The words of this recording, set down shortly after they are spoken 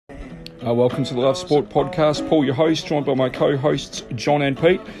Welcome to the Love Sport podcast. Paul, your host, joined by my co-hosts, John and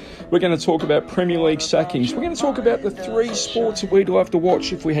Pete. We're going to talk about Premier League sackings. We're going to talk about the three sports that we'd love to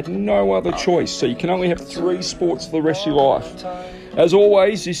watch if we had no other choice. So you can only have three sports for the rest of your life. As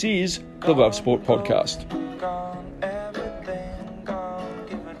always, this is the Love Sport podcast.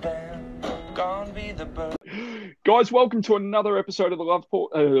 Guys, welcome to another episode of the Love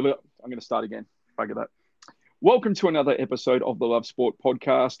Sport. I'm going to start again. Bugger that. Welcome to another episode of the Love Sport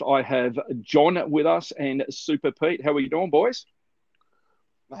podcast. I have John with us and Super Pete. How are you doing, boys?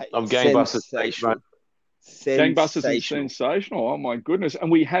 Mate, I'm gangbusters. Gangbusters and sensational. Oh, my goodness.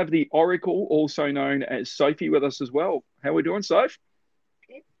 And we have the Oracle, also known as Sophie, with us as well. How are we doing, Soph?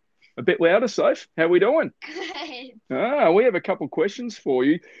 Good. A bit louder, Soph. How are we doing? Good. We have a couple questions for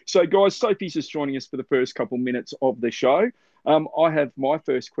you. So, guys, Sophie's just joining us for the first couple minutes of the show. I have my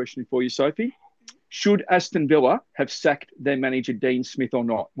first question for you, Sophie. Should Aston Villa have sacked their manager, Dean Smith, or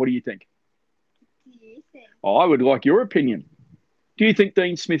not? What do you think? What do you think? I would like your opinion. Do you think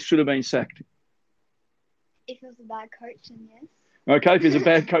Dean Smith should have been sacked? If it was a bad coach, then yes. Okay, if he's a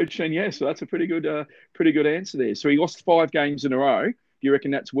bad coach, then yes. So that's a pretty good answer there. So he lost 5 games in a row. Do you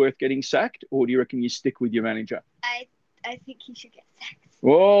reckon that's worth getting sacked, or do you reckon you stick with your manager? I think he should get sacked.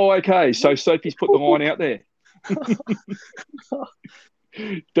 Oh, okay. So Sophie's put the line out there.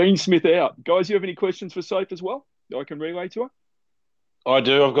 Dean Smith out. Guys, you have any questions for Soph as well that I can relay to her? I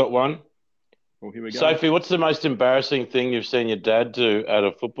do. I've got one. Well, here we go. Sophie, what's the most embarrassing thing you've seen your dad do at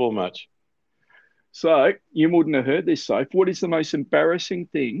a football match? So you wouldn't have heard this, Soph. What is the most embarrassing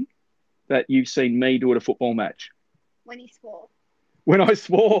thing that you've seen me do at a football match? When he swore. When I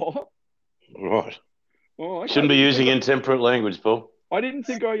swore? Right. Oh, okay. Shouldn't be using intemperate language, Paul. I didn't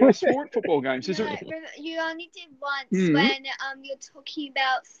think I swore at football games. Is No, it? you only did once Mhm. when you're talking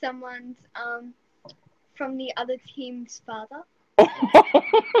about someone's from the other team's father.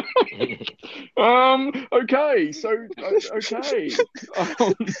 Okay. So, okay.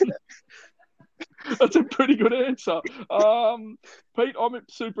 That's a pretty good answer. Pete, I'm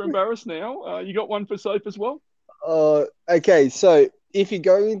super embarrassed now. You got one for Soph as well? Okay, so if you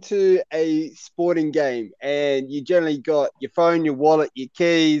go into a sporting game and you generally got your phone, your wallet, your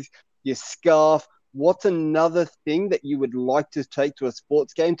keys, your scarf, what's another thing that you would like to take to a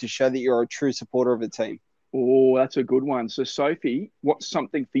sports game to show that you're a true supporter of a team? Oh, that's a good one. So, Sophie, what's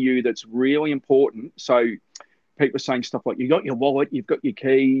something for you that's really important? So, Pete was saying stuff like you got your wallet, you've got your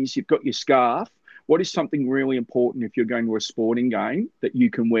keys, you've got your scarf. What is something really important if you're going to a sporting game that you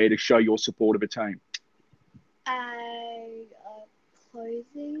can wear to show your support of a team?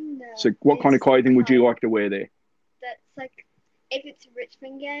 Clothing. So, what kind of clothing would you like to wear there? That's like, if it's a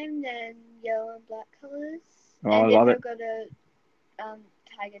Richmond game, then yellow and black colours. Oh, and I love if it. I've got a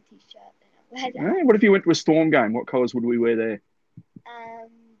Tiger t-shirt, then I'll wear that. What if you went to a Storm game? What colours would we wear there?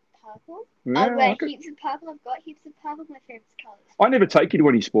 Purple. Yeah, I'll wear okay. heaps of purple. I've got heaps of purple. My favourite colours. I never take you to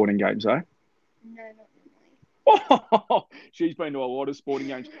any sporting games, eh? No, not normally. She's been to a lot of sporting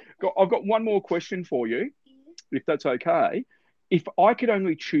games. I've got one more question for you, if that's okay. If I could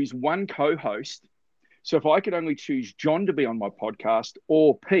only choose one co-host, so if I could only choose John to be on my podcast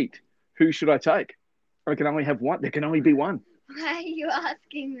or Pete, who should I take? I can only have one. There can only be one. Why are you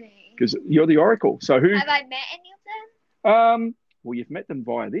asking me? Because you're the Oracle. So who? Have I met any of them? Well, you've met them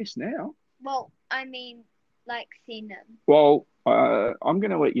via this now. Well, I mean, like, seen them. Well, I'm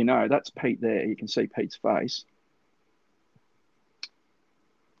going to let you know. That's Pete there. You can see Pete's face.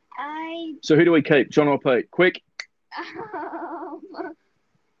 So who do we keep, John or Pete? Quick.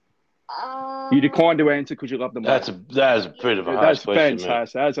 You declined to answer because you love them. That is a bit of a harsh question,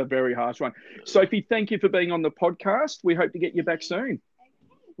 fantastic. That's a very harsh one. Sophie, thank you for being on the podcast. We hope to get you back soon.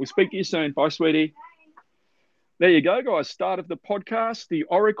 We'll speak to you soon. Bye, sweetie. There you go, guys. Start of the podcast. The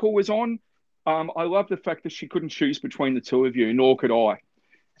Oracle was on. I love the fact that she couldn't choose between the two of you, nor could I.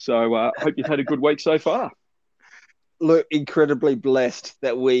 So I hope you've had a good week so far. Look, incredibly blessed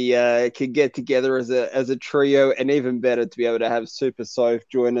that we can get together as a trio, and even better to be able to have Super Soph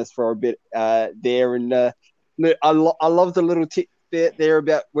join us for a bit there. And look, I love the little tip bit there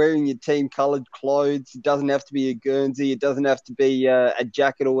about wearing your team coloured clothes. It doesn't have to be a Guernsey. It doesn't have to be a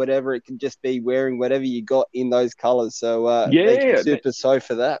jacket or whatever. It can just be wearing whatever you got in those colours. So thank you, Super Soph,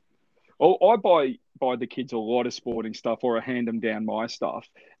 for that. Well, I buy the kids a lot of sporting stuff, or I hand them down my stuff.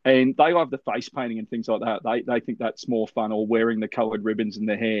 And they love the face painting and things like that. They think that's more fun, or wearing the coloured ribbons in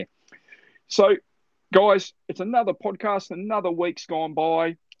their hair. So, guys, it's another podcast. Another week's gone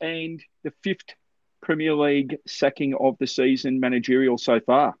by, and the 5th Premier League sacking of the season managerial so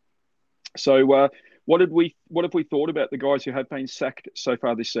far. So, what have we thought about the guys who have been sacked so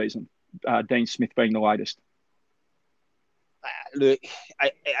far this season? Dean Smith being the latest. look,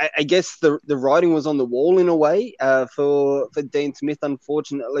 I guess the writing was on the wall in a way for Dean Smith,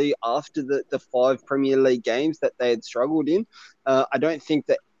 unfortunately, after the 5 Premier League games that they had struggled in. I don't think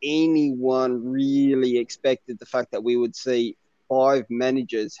that anyone really expected the fact that we would see 5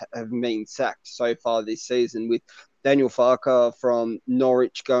 managers have been sacked so far this season, with Daniel Farker from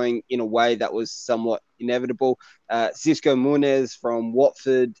Norwich going in a way that was somewhat inevitable. Xisco Muñoz from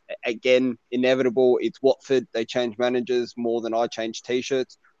Watford, again, inevitable. It's Watford. They change managers more than I change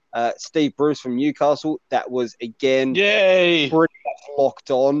T-shirts. Steve Bruce from Newcastle, that was, again, Yay! pretty much locked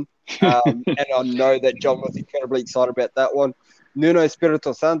on. And I know that John was incredibly excited about that one. Nuno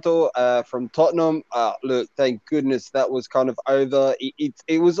Espirito Santo from Tottenham. Look, thank goodness that was kind of over.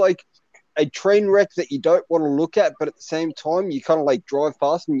 It was like a train wreck that you don't want to look at, but at the same time, you kind of like drive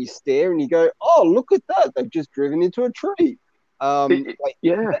past and you stare and you go, "Oh, look at that! They've just driven into a tree."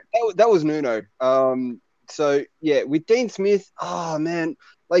 That was Nuno. So yeah, with Dean Smith, oh man,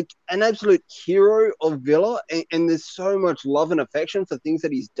 like an absolute hero of Villa, and there's so much love and affection for things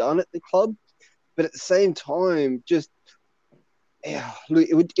that he's done at the club, but at the same time, just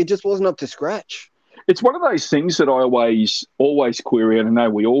it just wasn't up to scratch. It's one of those things that I always query, and I know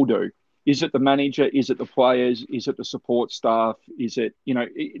we all do. Is it the manager? Is it the players? Is it the support staff? Is it,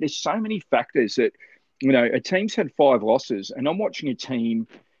 there's so many factors that, a team's had 5 losses, and I'm watching a team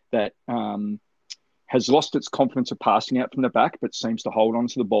that has lost its confidence of passing out from the back, but seems to hold on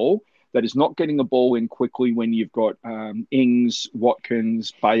to the ball, that is not getting the ball in quickly when you've got Ings,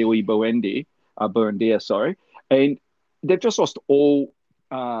 Watkins, Bailey, Buendia, sorry. And they've just lost all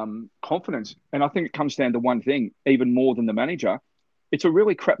confidence. And I think it comes down to one thing, even more than the manager. It's a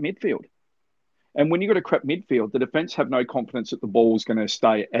really crap midfield. And when you've got a crap midfield, the defence have no confidence that the ball is going to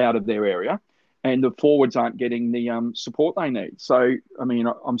stay out of their area, and the forwards aren't getting the support they need. So, I mean,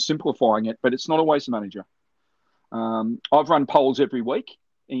 I'm simplifying it, but it's not always the manager. I've run polls every week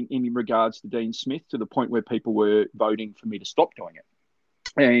in regards to Dean Smith, to the point where people were voting for me to stop doing it.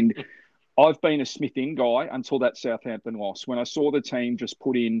 And I've been a Smith in guy until that Southampton loss, when I saw the team just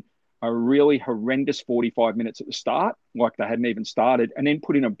put in a really horrendous 45 minutes at the start, like they hadn't even started, and then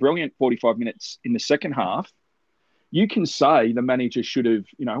put in a brilliant 45 minutes in the second half. You can say the manager should have,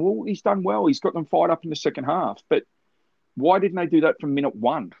 well, he's done well. He's got them fired up in the second half. But why didn't they do that from minute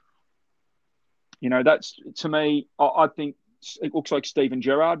 1? That's, to me, I think it looks like Steven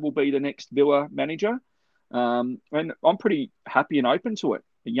Gerrard will be the next Villa manager. And I'm pretty happy and open to it.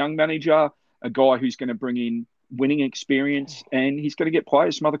 A young manager, a guy who's going to bring in winning experience, and he's going to get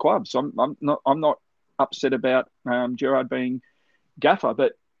players from other clubs. I'm not upset about Gerrard being gaffer,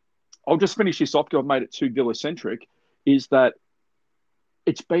 but I'll just finish this off because I've made it too Villa-centric, is that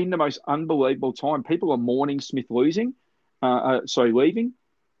it's been the most unbelievable time. People are mourning Smith leaving.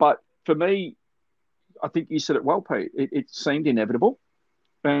 But for me, I think you said it well, Pete. It seemed inevitable.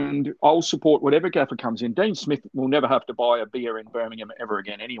 And I'll support whatever gaffer comes in. Dean Smith will never have to buy a beer in Birmingham ever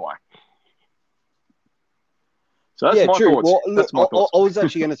again anyway. So that's my true. thoughts. Well, look, that's my thoughts. I was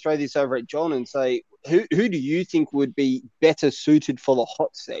actually going to throw this over at John and say, who do you think would be better suited for the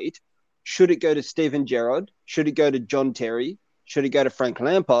hot seat? Should it go to Steven Gerrard? Should it go to John Terry? Should it go to Frank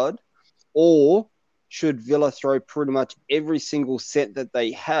Lampard? Or should Villa throw pretty much every single cent that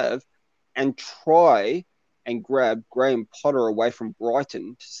they have and try and grab Graham Potter away from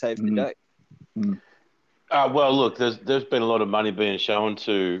Brighton to save the day? Well, look, there's been a lot of money being shown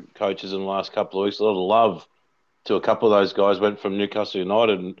to coaches in the last couple of weeks. A lot of love to a couple of those guys. Went from Newcastle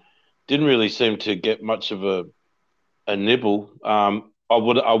United and didn't really seem to get much of a nibble. I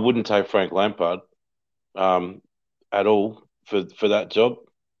wouldn't take Frank Lampard at all for that job.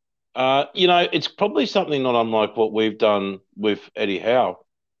 It's probably something not unlike what we've done with Eddie Howe,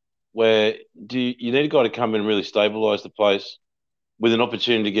 where you need a guy to come in and really stabilise the place with an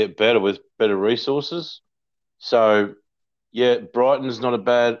opportunity to get better with better resources. So, yeah, Brighton's not a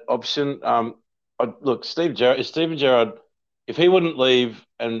bad option. Look, Steven Gerrard, if he wouldn't leave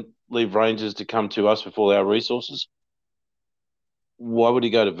and leave Rangers to come to us with all our resources, why would he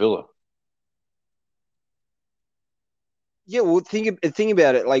go to Villa? Yeah, well, think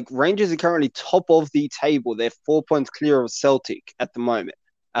about it. Like, Rangers are currently top of the table. They're 4 points clear of Celtic at the moment.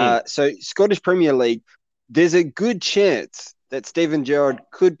 So Scottish Premier League, there's a good chance that Steven Gerrard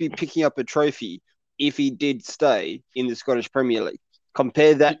could be picking up a trophy if he did stay in the Scottish Premier League.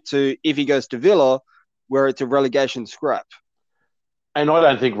 Compare that to if he goes to Villa, where it's a relegation scrap. And I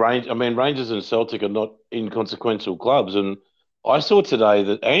don't think Rangers and Celtic are not inconsequential clubs. And I saw today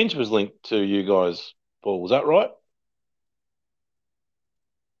that Ange was linked to you guys, Paul. Was that right?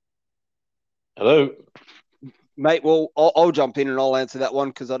 Hello? Mate, well, I'll jump in and I'll answer that one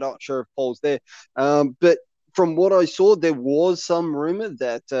because I'm not sure if Paul's there. But from what I saw, there was some rumor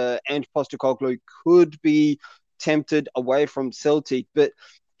that Ange Postecoglou could be tempted away from Celtic, but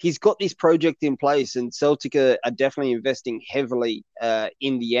he's got this project in place, and Celtic are definitely investing heavily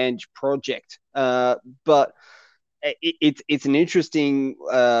in the Ange project. But it's an interesting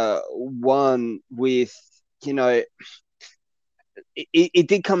one with, you know, it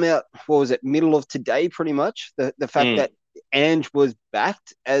did come out, what was it, middle of today, pretty much, the fact that Ange was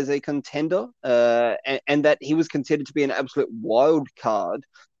backed as a contender, and that he was considered to be an absolute wild card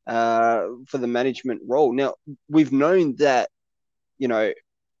for the management role. Now, we've known that, you know,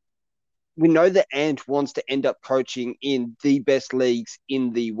 we know that Ange wants to end up coaching in the best leagues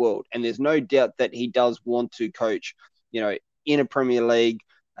in the world, and there's no doubt that he does want to coach, you know, in a Premier League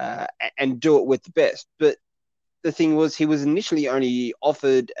and do it with the best. But the thing was, he was initially only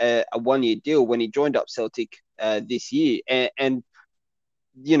offered a one-year deal when he joined up Celtic this year, and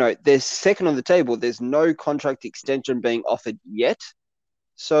you know, they're second on the table. There's no contract extension being offered yet.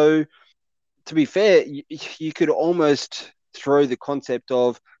 So, to be fair, you could almost throw the concept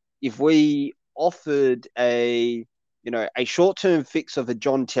of, if we offered a short-term fix of a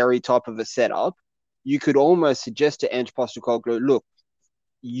John Terry type of a setup, you could almost suggest to Ange Postecoglou, look,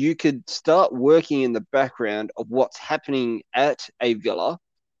 you could start working in the background of what's happening at a Villa,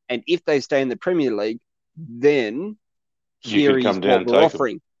 and if they stay in the Premier League, then here is what we're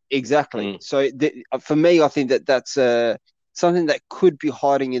offering. Exactly. So for me, I think that's something that could be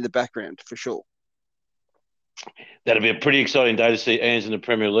hiding in the background for sure. That'd be a pretty exciting day to see Ange in the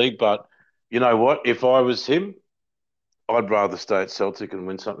Premier League. But you know what? If I was him, I'd rather stay at Celtic and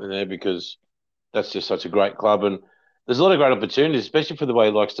win something there, because that's just such a great club. And there's a lot of great opportunities, especially for the way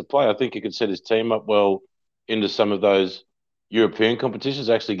he likes to play. I think he could set his team up well into some of those European competitions,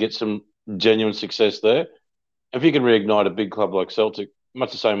 actually get some genuine success there. If you can reignite a big club like Celtic,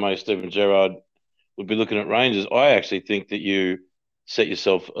 much the same way Steven Gerrard would be looking at Rangers, I actually think that you set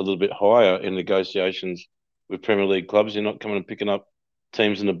yourself a little bit higher in negotiations with Premier League clubs. You're not coming and picking up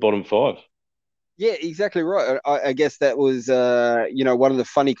teams in the bottom five. Yeah, exactly right. I guess that was, one of the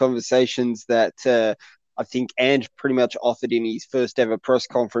funny conversations that I think Ange pretty much offered in his first ever press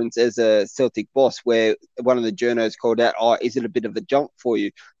conference as a Celtic boss, where one of the journos called out, "Oh, is it a bit of a jump for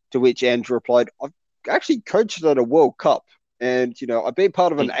you?" To which Ange replied, "I've actually coached at a World Cup, and, you know, I've been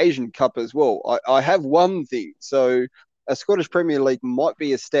part of an Asian Cup as well. I have won things, so a Scottish Premier League might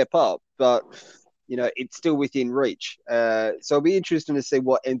be a step up, but, you know, it's still within reach." So it'll be interesting to see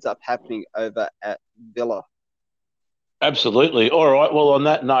what ends up happening over at Villa. Absolutely. All right. Well, on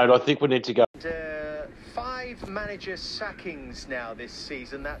that note, I think we need to go. 5 manager sackings now this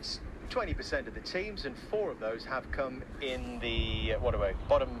season. That's 20% of the teams, and 4 of those have come in the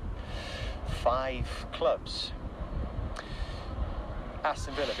bottom 5 clubs.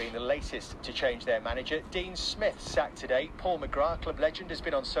 Aston Villa being the latest to change their manager. Dean Smith sacked today. Paul McGrath, club legend, has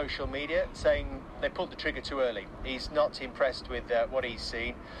been on social media saying they pulled the trigger too early. He's not impressed with what he's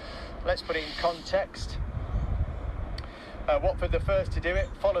seen. Let's put it in context. Watford the first to do it,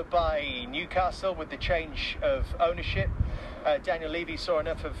 followed by Newcastle with the change of ownership. Daniel Levy saw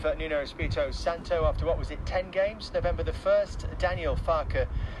enough of Nuno Espirito Santo after, 10 games? November the 1st. Daniel Farke,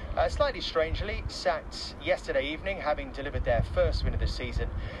 slightly strangely, sacked yesterday evening, having delivered their first win of the season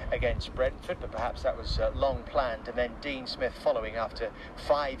against Brentford, but perhaps that was long planned. And then Dean Smith following after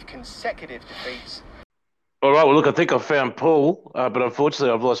 5 consecutive defeats. All right, well, look, I think I've found Paul, but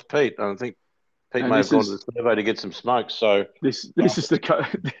unfortunately I've lost Pete. I think Pete may have gone to the survey to get some smoke. So this is a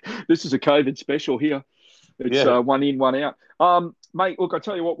COVID special here. It's one in, one out. Mate, look, I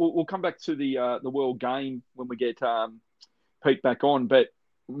tell you what, we'll come back to the World Game when we get Pete back on. But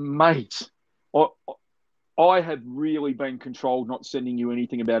mate, I have really been controlled not sending you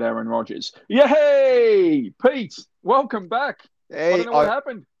anything about Aaron Rodgers. Yay, Pete, welcome back. Hey, I don't know what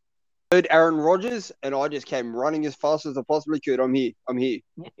happened. Heard Aaron Rodgers, and I just came running as fast as I possibly could. I'm here.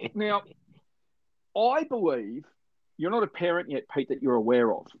 Now, I believe you're not a parent yet, Pete, that you're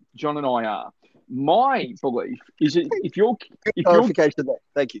aware of. John and I are. My belief is that if you're clarification there.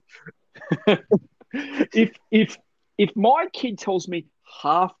 Thank you. if my kid tells me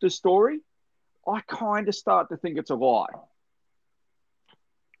half the story, I kind of start to think it's a lie.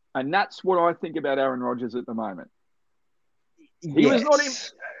 And that's what I think about Aaron Rodgers at the moment. He was not in.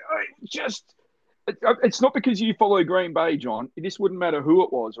 It's not because you follow Green Bay, John. This wouldn't matter who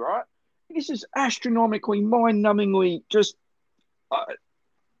it was, right? This is astronomically, mind-numbingly just.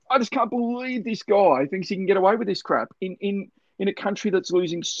 I just can't believe this guy thinks he can get away with this crap in a country that's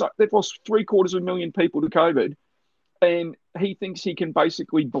losing. They've lost 750,000 people to COVID, and he thinks he can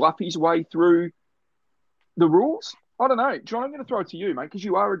basically bluff his way through the rules. I don't know. John, I'm going to throw it to you, mate, because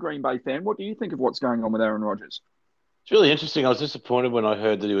you are a Green Bay fan. What do you think of what's going on with Aaron Rodgers? It's really interesting. I was disappointed when I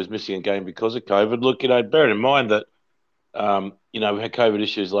heard that he was missing a game because of COVID. Look, bearing in mind that, we had COVID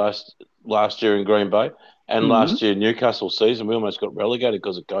issues last year in Green Bay and last year Newcastle season. We almost got relegated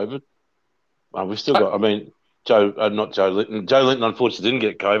because of COVID. We've still got, not Joe Linton. Joe Linton, unfortunately, didn't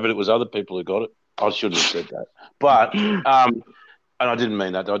get COVID. It was other people who got it. I shouldn't have said that. But, and I didn't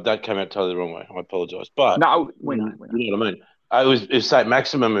mean that. That came out totally the wrong way. I apologise. But, no, we know. You know what I mean? It was St.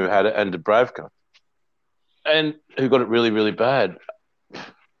 Maximum who had it and Dubravka, and who got it really, really bad.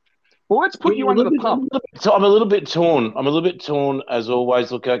 Well, let's put you under the pump. I'm a little bit torn. As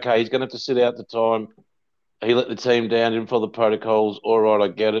always. Look, okay, he's going to have to sit out the time. He let the team down, didn't follow the protocols. All right, I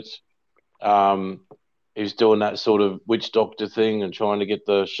get it. He's doing that sort of witch doctor thing and trying to get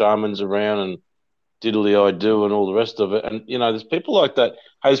the shamans around and diddly-I-do and all the rest of it. And, there's people like that.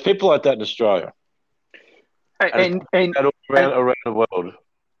 Hey, there's people like that in Australia. And around the world.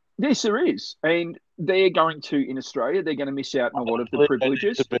 Yes, there is. And they're going to, in Australia, they're going to miss out on a lot of the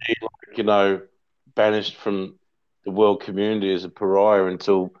privileges. To be, banished from the world community as a pariah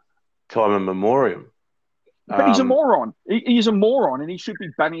until time immemorial. But he's a moron. He's a moron, and he should be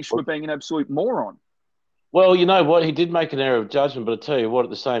banished for being an absolute moron. Well, you know what? He did make an error of judgment, but I tell you what, at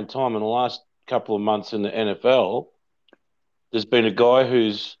the same time, in the last couple of months in the NFL, there's been a guy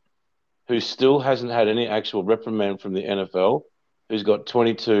who still hasn't had any actual reprimand from the NFL, who's got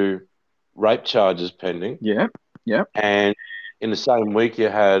 22 rape charges pending. Yeah. And in the same week, you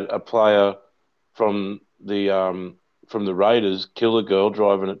had a player from the Raiders kill a girl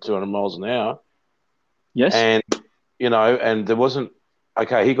driving at 200 miles an hour. Yes. And, and there wasn't –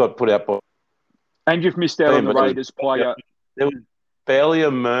 okay, he got put out by – And you've missed out on the Raiders player. There was barely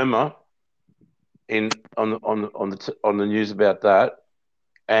a murmur on the news about that,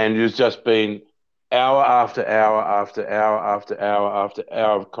 and it's just been hour after hour after hour after hour after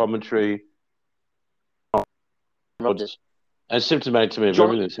hour of commentary. And it's symptomatic to me of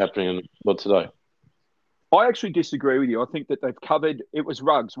everything that's happening in the world today. I actually disagree with you. I think that they've covered – it was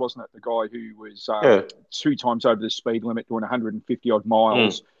Ruggs, wasn't it, the guy who was 2 times over the speed limit doing 150-odd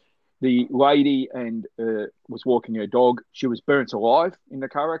miles. The lady was walking her dog. She was burnt alive in the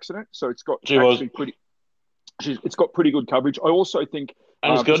car accident. So it's got it's got pretty good coverage. I also think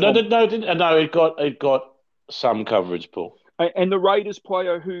and it's good. It got some coverage, Paul. And the Raiders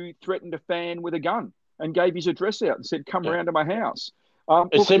player who threatened a fan with a gun and gave his address out and said, "Come round to my house."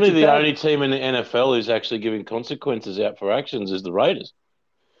 It's simply the only team in the NFL who's actually giving consequences out for actions is the Raiders.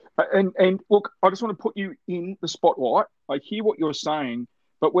 And look, I just want to put you in the spotlight. I hear what you're saying.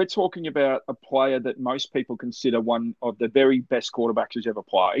 But we're talking about a player that most people consider one of the very best quarterbacks who's ever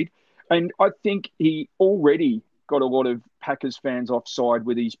played. And I think he already got a lot of Packers fans offside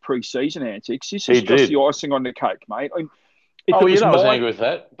with his preseason antics. This is just the icing on the cake, mate. I was angry with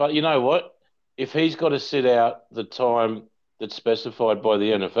that. But you know what? If he's got to sit out the time that's specified by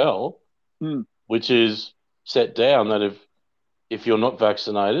the NFL, which is set down that if you're not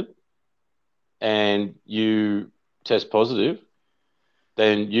vaccinated and you test positive,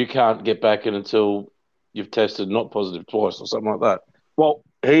 then you can't get back in until you've tested not positive twice or something like that. Well,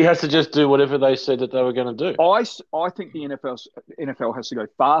 he has to just do whatever they said that they were going to do. I think the NFL has to go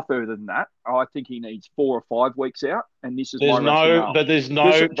far further than that. I think he needs 4 or 5 weeks out, and this is hang on a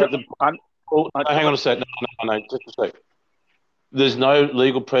sec. No, just a sec. There's no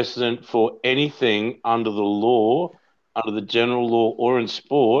legal precedent for anything under the law, under the general law or in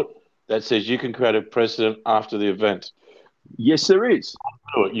sport that says you can create a precedent after the event. Yes, there is.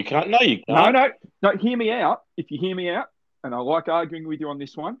 You can't. No, you can't. No. Hear me out. If you hear me out, and I like arguing with you on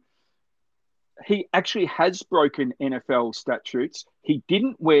this one, he actually has broken NFL statutes. He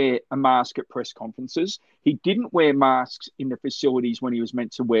didn't wear a mask at press conferences. He didn't wear masks in the facilities when he was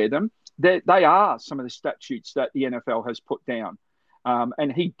meant to wear them. They are some of the statutes that the NFL has put down.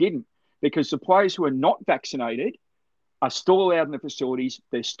 And he didn't, because the players who are not vaccinated are still allowed in the facilities.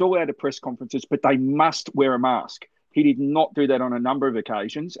 They're still allowed at press conferences, but they must wear a mask. He did not do that on a number of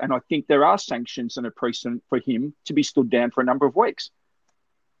occasions, and I think there are sanctions and a precedent for him to be stood down for a number of weeks.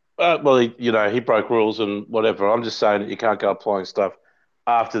 He broke rules and whatever. I'm just saying that you can't go applying stuff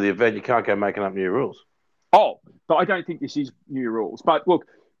after the event. You can't go making up new rules. Oh, but I don't think this is new rules. But look,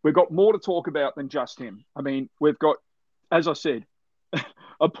 we've got more to talk about than just him. I mean, we've got, as I said,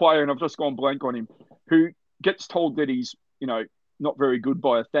 a player, and I've just gone blank on him, who gets told that he's, not very good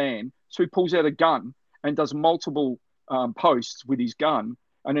by a fan, so he pulls out a gun and does multiple posts with his gun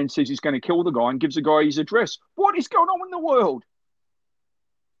and then says he's going to kill the guy and gives the guy his address. What is going on in the world?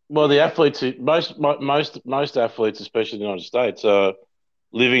 Well, the athletes, most athletes, especially in the United States, are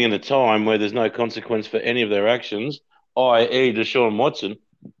living in a time where there's no consequence for any of their actions i.e. Deshaun Watson,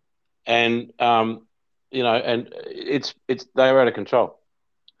 and and it's they were out of control.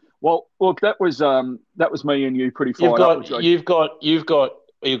 Well, look, that was me and you pretty You've fired up.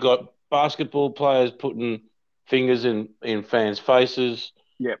 got basketball players putting fingers in fans' faces.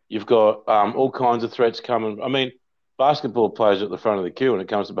 Yeah. You've got all kinds of threats coming. I mean, basketball players are at the front of the queue when it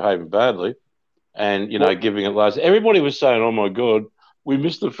comes to behaving badly and, giving it loads. Everybody was saying, oh, my God, we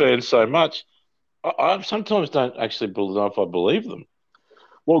miss the fans so much. I sometimes don't actually know if I believe them.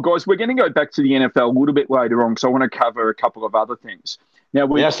 Well, guys, we're going to go back to the NFL a little bit later on because I want to cover a couple of other things. Now,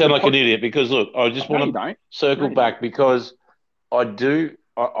 I sound like an idiot because, look, I just want to circle back because I do.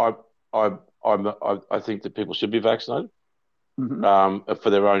 I think that people should be vaccinated for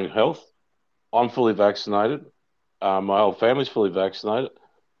their own health. I'm fully vaccinated. My whole family's fully vaccinated.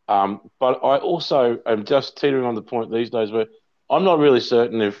 But I also am just teetering on the point these days where I'm not really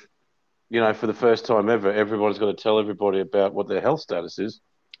certain if, for the first time ever, everybody's got to tell everybody about what their health status is.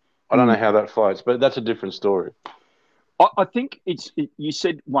 I don't know how that floats, but that's a different story. I think you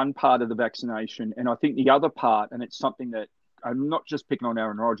said one part of the vaccination, and I think the other part, and it's something that I'm not just picking on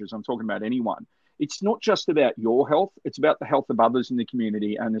Aaron Rodgers, I'm talking about anyone. It's not just about your health, it's about the health of others in the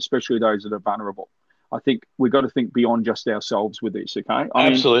community, and especially those that are vulnerable. I think we've got to think beyond just ourselves with this, okay?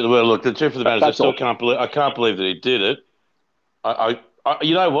 Absolutely. Well, look, the truth of the matter is I can't believe that he did it. I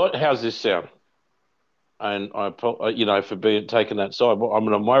you know what? How's this sound? And for being taking that side,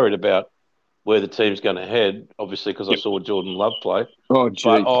 I'm worried about where the team's going to head, obviously, because I saw Jordan Love play. Oh,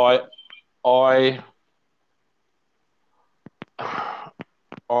 geez. But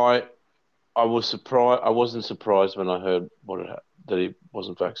I was surprised. I wasn't surprised when I heard that he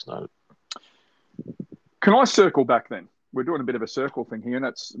wasn't vaccinated. Can I circle back then? We're doing a bit of a circle thing here, and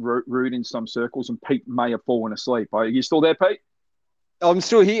that's rude in some circles, and Pete may have fallen asleep. Are you still there, Pete? I'm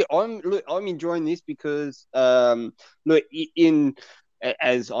still here. I'm enjoying this because, as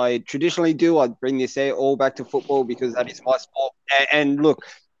I traditionally do, I bring this all back to football because that is my sport. And look,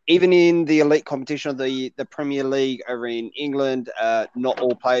 even in the elite competition of the Premier League over in England, not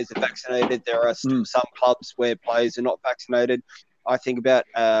all players are vaccinated. There are still some clubs where players are not vaccinated. I think about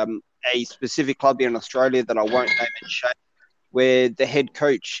a specific club here in Australia that I won't name and shame, where the head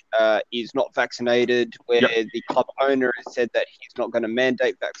coach is not vaccinated, where the club owner has said that he's not going to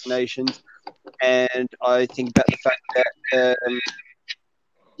mandate vaccinations. And I think about the fact that,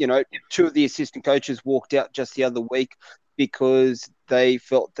 two of the assistant coaches walked out just the other week because they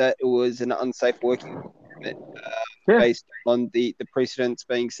felt that it was an unsafe working environment based on the precedents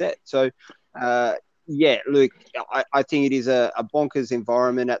being set. So, look, I think it is a bonkers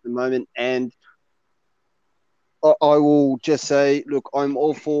environment at the moment. And I will just say, look, I'm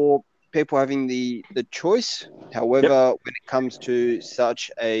all for people having the choice. However, when it comes to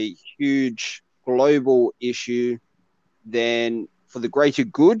such a huge global issue, then for the greater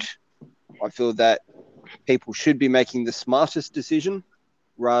good, I feel that people should be making the smartest decision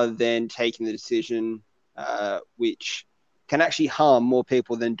rather than taking the decision which can actually harm more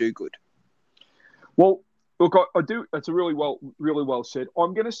people than do good. Well, look, I do. It's a really well said.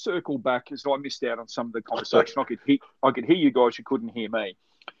 I'm going to circle back because I missed out on some of the conversation. I could hear you guys. You couldn't hear me.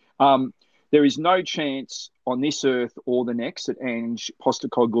 There is no chance on this earth or the next that Ange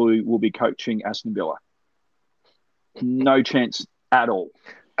Postecoglou will be coaching Aston Villa. No chance at all.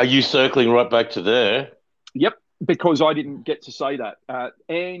 Are you circling right back to there? Yep, because I didn't get to say that.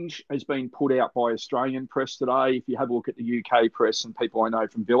 Ange has been put out by Australian press today. If you have a look at the UK press and people I know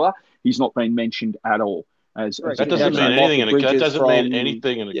from Villa, he's not been mentioned at all. That doesn't mean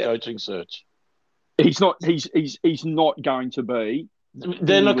anything in a coaching search. He's not going to be.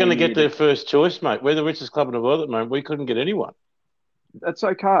 They're not going to get their first choice, mate. We're the richest club in the world at the moment. We couldn't get anyone. That's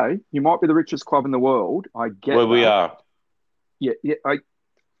okay. You might be the richest club in the world. I get that. We are. Yeah, I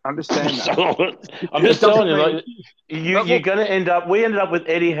understand that. I'm just telling you, you're going to end up. We ended up with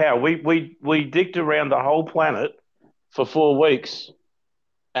Eddie Howe. We dicked around the whole planet for 4 weeks,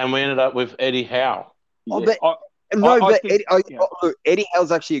 and we ended up with Eddie Howe. Eddie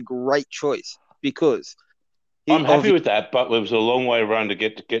Howe's actually a great choice because I'm happy with that, but it was a long way around to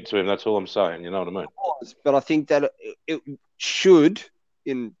get to him. That's all I'm saying. You know what I mean? But I think that it should,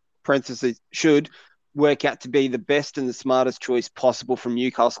 in parentheses, work out to be the best and the smartest choice possible from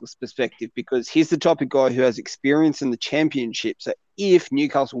Newcastle's perspective, because he's the type of guy who has experience in the championship. So if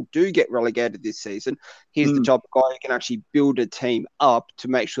Newcastle do get relegated this season, he's the type of guy who can actually build a team up to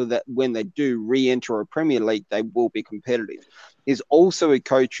make sure that when they do re-enter a Premier League, they will be competitive. He's also a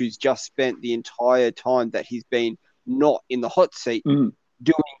coach who's just spent the entire time that he's been not in the hot seat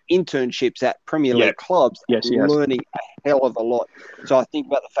doing internships at Premier League clubs, learning a hell of a lot. So I think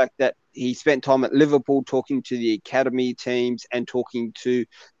about the fact that he spent time at Liverpool talking to the academy teams and talking to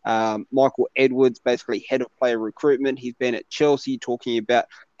Michael Edwards, basically head of player recruitment. He's been at Chelsea talking about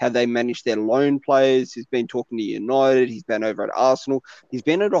how they manage their loan players. He's been talking to United. He's been over at Arsenal. He's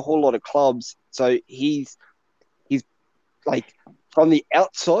been at a whole lot of clubs. So he's like from the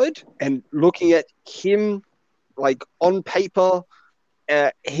outside and looking at him, like on paper,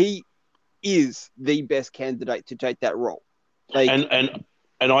 he is the best candidate to take that role. Like, I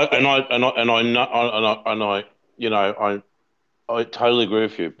totally agree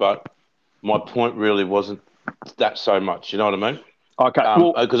with you, but my point really wasn't that so much. You know what I mean? Okay.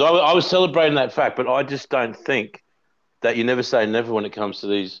 Because I was celebrating that fact, but I just don't think that you never say never when it comes to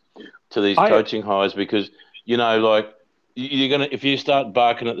these coaching hires, because like you're gonna, if you start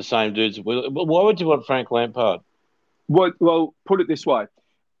barking at the same dudes, why would you want Frank Lampard? Well, put it this way.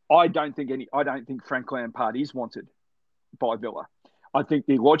 I don't think Frank Lampard is wanted by Villa. I think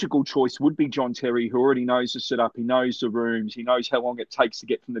the logical choice would be John Terry, who already knows the setup. He knows the rooms. He knows how long it takes to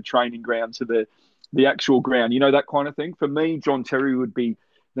get from the training ground to the actual ground. That kind of thing. For me, John Terry would be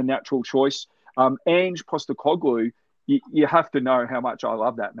the natural choice. Ange Postecoglou, you have to know how much I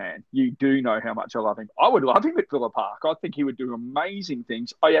love that man. You do know how much I love him. I would love him at Villa Park. I think he would do amazing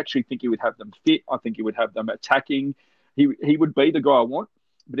things. I actually think he would have them fit. I think he would have them attacking. He would be the guy I want.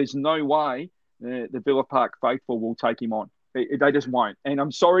 But there's no way the Villa Park faithful will take him on. They just won't. And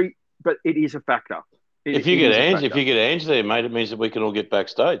I'm sorry, but it is a factor. If you get Ange there, mate, it means that we can all get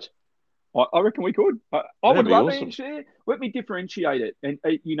backstage. I reckon we could. I would love awesome. Ange there. Let me differentiate it. And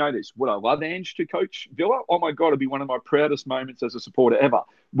you know this. Would I love Ange to coach Villa? Oh, my God, it'd be one of my proudest moments as a supporter ever.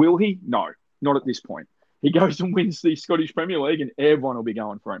 Will he? No, not at this point. He goes and wins the Scottish Premier League and everyone will be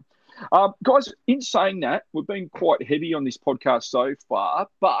going for him. Guys, in saying that, we've been quite heavy on this podcast so far,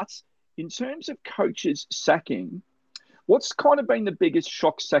 but in terms of coaches sacking, what's kind of been the biggest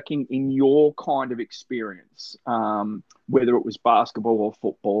shock sacking in your kind of experience, whether it was basketball or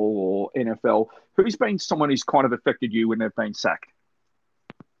football or NFL? Who's been someone who's kind of affected you when they've been sacked?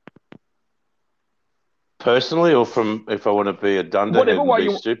 Personally, or from if I want to be a dunderhead and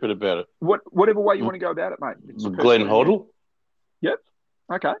be stupid about it? Whatever way you want to go about it, mate. Glenn Hoddle? Yep.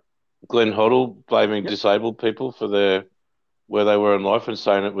 Okay. Glenn Hoddle blaming disabled people for where they were in life and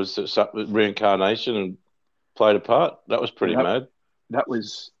saying it was reincarnation and played a part. That was pretty mad. That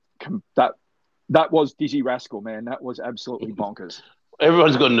was Dizzy Rascal, man. That was absolutely bonkers.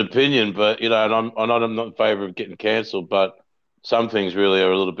 Everyone's got an opinion, but and I'm not in favour of getting cancelled, but some things really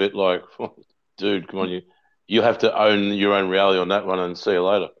are a little bit like, dude, come on, you have to own your own reality on that one and see you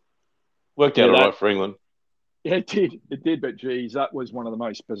later. Worked out all right for England. Yeah, it did, but geez, that was one of the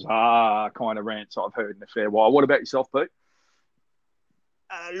most bizarre kind of rants I've heard in a fair while. What about yourself, Pete?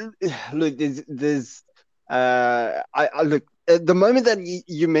 Look, there's look, at the moment that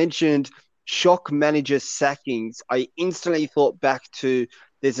you mentioned shock manager sackings, I instantly thought back to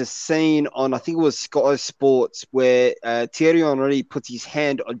there's a scene on, I think it was Sky Sports, where Thierry Henry puts his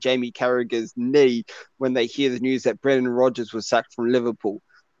hand on Jamie Carragher's knee when they hear the news that Brendan Rodgers was sacked from Liverpool.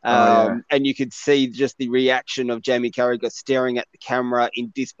 And you could see just the reaction of Jamie Carragher staring at the camera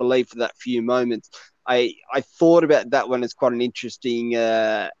in disbelief for that few moments. I thought about that one as quite an interesting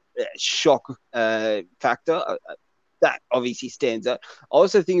shock factor. That obviously stands out. I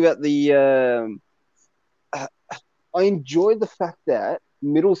also think about I enjoy the fact that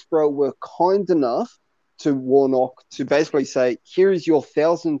Middlesbrough were kind enough to Warnock to basically say, here is your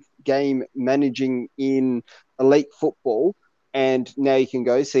 1,000th game managing in elite football, and now you can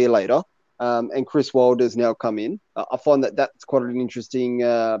go, see you later. And Chris Wilder's now come in. I find that that's quite an interesting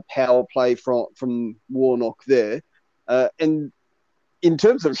power play from Warnock there. And in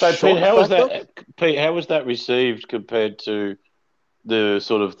terms of Pete, how was that received compared to the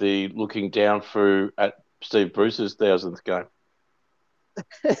sort of the looking down through at Steve Bruce's 1,000th game?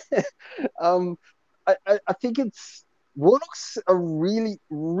 I think Warnock's a really,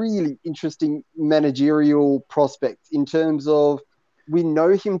 really interesting managerial prospect in terms of we know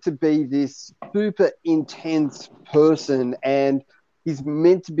him to be this super intense person, and he's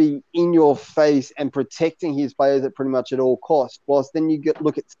meant to be in your face and protecting his players at pretty much at all costs. Whilst then you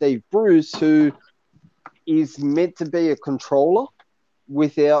look at Steve Bruce, who is meant to be a controller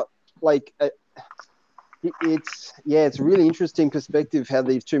without it's a really interesting perspective how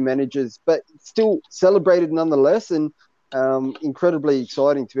these two managers, but still celebrated nonetheless, and incredibly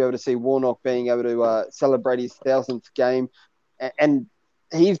exciting to be able to see Warnock being able to celebrate his 1,000th game. And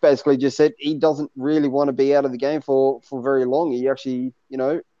he's basically just said he doesn't really want to be out of the game for very long. He actually,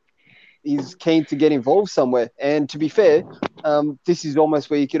 he's keen to get involved somewhere. And to be fair, this is almost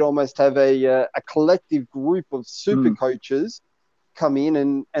where you could almost have a collective group of super coaches come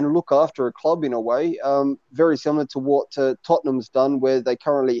in and look after a club in a way, very similar to what Tottenham's done, where they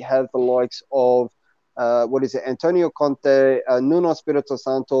currently have the likes of, Antonio Conte, Nuno Espirito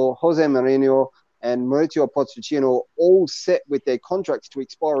Santo, Jose Mourinho, and Mauricio Pochettino, all set with their contracts to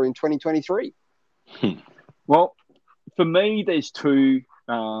expire in 2023. Well, for me, there's two.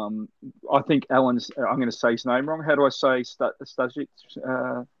 I think Alan's. I'm going to say his name wrong. How do I say Stasic?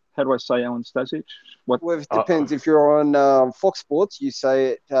 How do I say Alan Stasic? Well, it depends. If you're on Fox Sports, you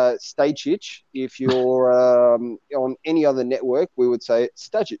say it Stajic. If you're on any other network, we would say it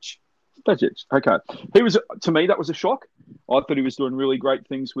Stajic. Stajic. Okay. He was, to me, that was a shock. I thought he was doing really great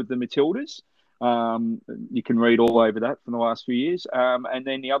things with the Matildas. You can read all over that from the last few years. And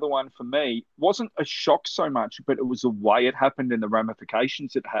then the other one for me wasn't a shock so much, but it was the way it happened and the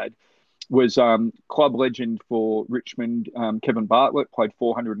ramifications it had. Was club legend for Richmond, Kevin Bartlett, played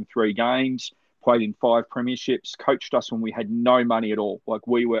 403 games, played in 5 premierships, coached us when we had no money at all. Like,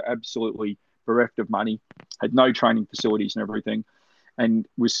 we were absolutely bereft of money, had no training facilities and everything, and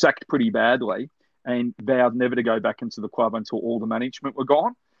was sacked pretty badly and vowed never to go back into the club until all the management were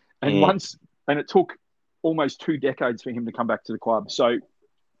gone. And and it took almost 2 decades for him to come back to the club. So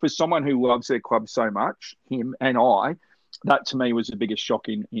for someone who loves their club so much, him and I, that to me was the biggest shock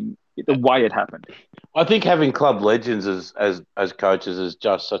in the way it happened. I think having club legends as coaches is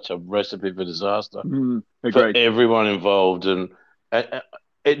just such a recipe for disaster for everyone involved, and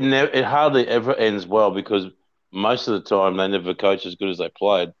it hardly ever ends well because most of the time they never coach as good as they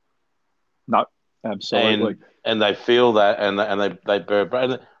played. No, absolutely. And they feel that, and they bear it.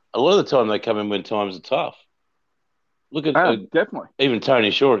 And a lot of the time they come in when times are tough. Look at definitely even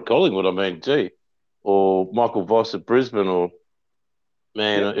Tony Shaw at Collingwood. I mean, or Michael Voss at Brisbane, or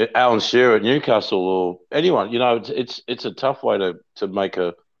Alan Shearer at Newcastle, or anyone. You know, it's a tough way to make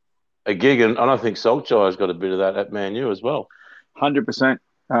a gig, and I think Solskjaer's got a bit of that at Man U as well. 100%.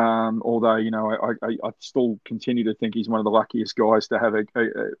 Although, you know, I still continue to think he's one of the luckiest guys to have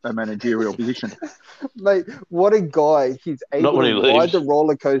a managerial position. Mate, what a guy. He's able to ride the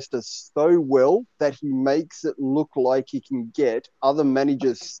roller coaster so well that he makes it look like he can get other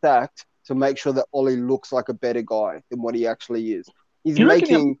managers stacked to make sure that Ollie looks like a better guy than what he actually is. He's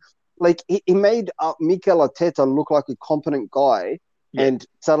making, he made Mikel Arteta look like a competent guy and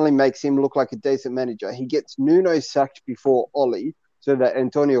suddenly makes him look like a decent manager. He gets Nuno sacked before Ollie, so that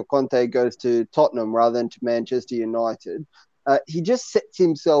Antonio Conte goes to Tottenham rather than to Manchester United. He just sets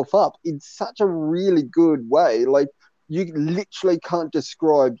himself up in such a really good way. Like, you literally can't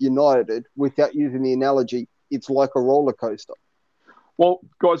describe United without using the analogy, it's like a roller coaster. Well,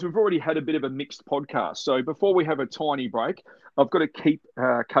 guys, we've already had a bit of a mixed podcast. So before we have a tiny break, I've got to keep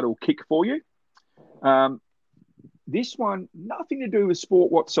Cuddle Kick for you. This one, nothing to do with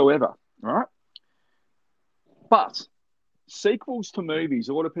sport whatsoever, all right? But sequels to movies,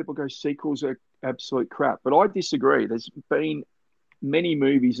 a lot of people go, sequels are absolute crap. But I disagree. There's been many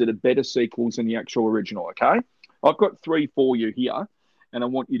movies that are better sequels than the actual original, okay? I've got 3 for you here, and I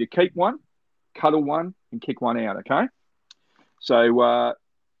want you to keep one, cuddle one, and kick one out, okay? So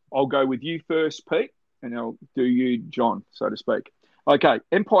I'll go with you first, Pete, and I'll do you, John, so to speak. Okay,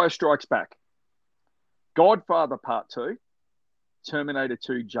 Empire Strikes Back, Godfather Part 2, Terminator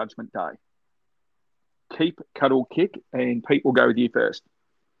 2 Judgment Day. Keep, cuddle, kick, and Pete will go with you first.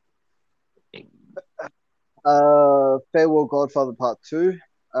 Farewell Godfather Part 2.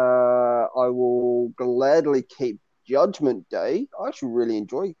 I will gladly keep Judgment Day. I actually really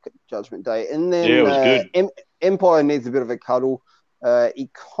enjoy Judgment Day. And then it was good. Empire needs a bit of a cuddle.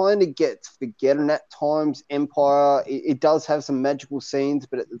 It kind of gets forgotten at times. Empire, it does have some magical scenes,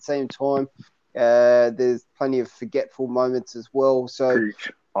 but at the same time, there's plenty of forgetful moments as well. So,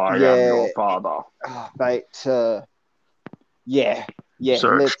 Pete, I am your father. Mate, So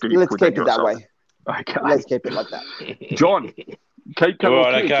let's keep it that way. Okay. Let's keep it like that. John, keep coming.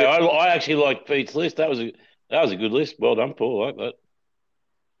 Right, okay. I actually like Pete's list. That was a good list. Well done, Paul. I like that.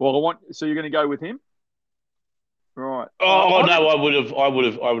 Well, so you're going to go with him, right? Oh no, I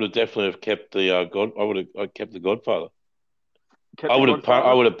would have definitely have kept the I kept the Godfather. I would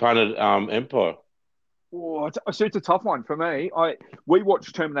have punted Empire. Oh, it's a tough one for me. We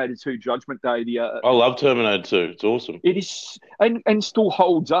watched Terminator 2 Judgment Day. I love Terminator 2. It's awesome. It is, and still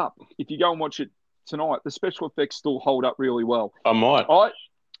holds up. If you go and watch it tonight, the special effects still hold up really well. I might.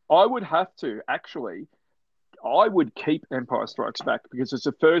 I would have to actually. I would keep Empire Strikes Back because it's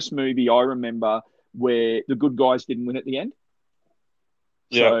the first movie I remember where the good guys didn't win at the end.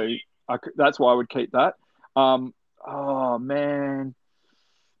 So that's why I would keep that. Oh man.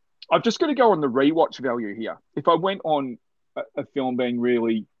 I'm just going to go on the rewatch value here. If I went on a film being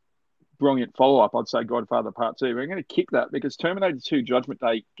really brilliant follow-up, I'd say Godfather Part 2. We're going to kick that because Terminator 2 Judgment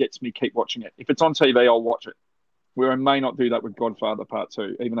Day gets me keep watching it. If it's on TV, I'll watch it. Where I may not do that with Godfather Part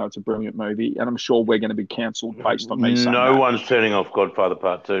 2, even though it's a brilliant movie, and I'm sure we're going to be cancelled based on me saying No that. one's turning off Godfather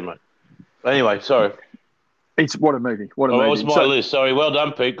Part 2, mate. Anyway, sorry. It's what a movie. What a movie. What's my list? Sorry, well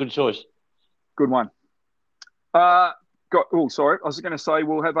done, Pete. Good choice. Good one. Sorry. I was going to say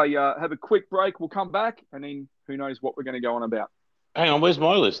we'll have a quick break. We'll come back, and then who knows what we're going to go on about. Hang on, where's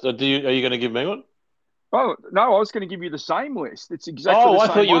my list? Are you going to give me one? Oh, no, I was going to give you the same list. It's exactly the same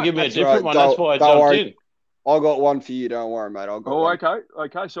I thought you were giving me a different one. That's why I don't jumped worry. in. I got one for you. Don't worry, mate.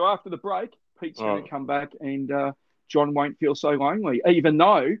 Okay. So after the break, Pete's going to come back, and John won't feel so lonely, even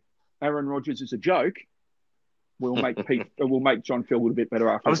though Aaron Rodgers is a joke. We'll make John feel a little bit better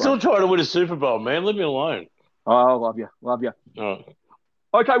after. I'm still trying to win a Super Bowl, man. Leave me alone. Oh, love you. Oh.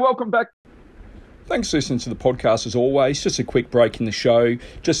 Okay, welcome back. Thanks for listening to the podcast as always. Just a quick break in the show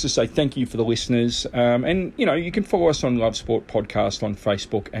just to say thank you for the listeners. And, you can follow us on Love Sport Podcast on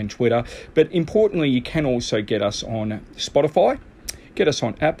Facebook and Twitter. But importantly, you can also get us on Spotify, get us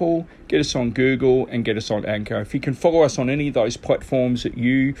on Apple, get us on Google, and get us on Anchor. If you can follow us on any of those platforms that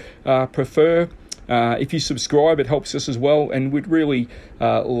you prefer, if you subscribe, it helps us as well. And we'd really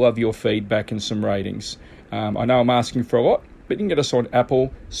love your feedback and some ratings. I know I'm asking for a lot, but you can get us on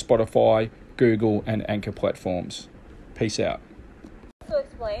Apple, Spotify, Google, and Anchor platforms. Peace out. Also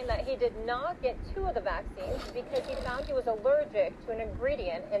explained that he did not get 2 of the vaccines because he found he was allergic to an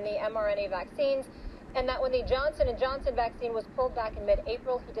ingredient in the mRNA vaccines, and that when the Johnson & Johnson vaccine was pulled back in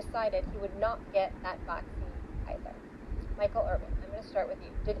mid-April, he decided he would not get that vaccine either. Michael Irvin, I'm going to start with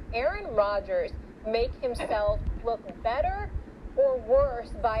you. Did Aaron Rodgers make himself look better or worse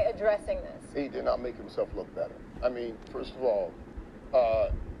by addressing this? He did not make himself look better. I mean, first of all,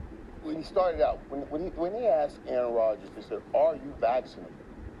 when he started out, when they asked Aaron Rodgers, they said, "Are you vaccinated?"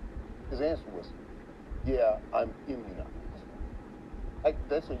 His answer was, "Yeah, I'm immunized."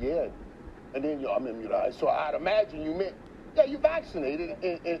 That's a yeah. And then I'm immunized. So I'd imagine you meant, yeah, you're vaccinated,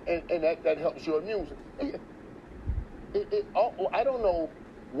 and that helps your immune system. I don't know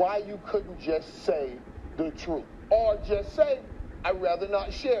why you couldn't just say the truth, or just say, I'd rather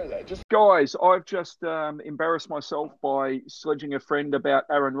not share that. Guys, I've just embarrassed myself by sledging a friend about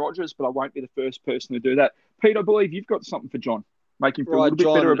Aaron Rodgers, but I won't be the first person to do that. Pete, I believe you've got something for John. Make him feel a little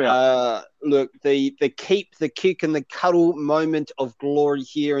bit better about. Look, the keep, the kick, and the cuddle moment of glory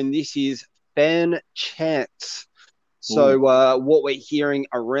here, and this is fan chants. So what we're hearing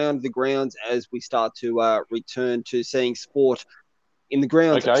around the grounds as we start to return to seeing sport in the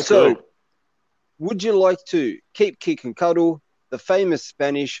grounds. Okay, so cool. Would you like to keep, kick, and cuddle the famous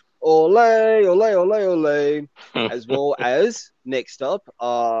Spanish ole, ole, ole, ole, as well as, next up,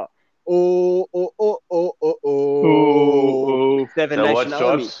 oh, oh, oh, oh, oh, oh, oh, Seven Nation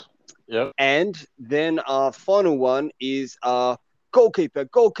Army. Yep. And then our final one is goalkeeper,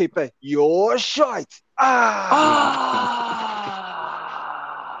 you're shite.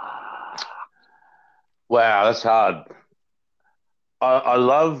 Wow, that's hard. I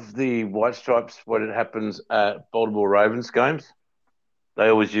love the White Stripes when it happens at Baltimore Ravens games. They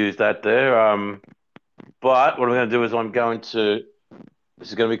always use that there. But what I'm going to do is this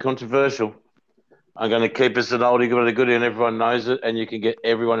is going to be controversial. I'm going to keep us an oldie but a goodie, and everyone knows it, and you can get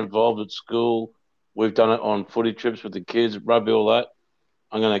everyone involved at school. We've done it on footy trips with the kids, rugby, all that.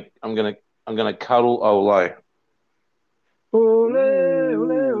 I'm going to cuddle Ole. Ole,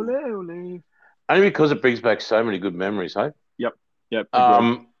 ole, ole, ole. Only because it brings back so many good memories, hey? Yep.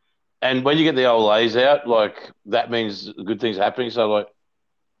 And when you get the Oles out, like, that means good things happening. So, like,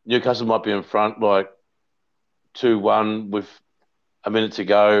 Newcastle might be in front, like, 2-1 with a minute to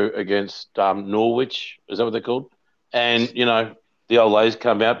go against Norwich. Is that what they're called? And, the Oles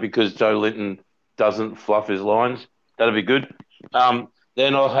come out because Joe Linton doesn't fluff his lines. That'll be good. Then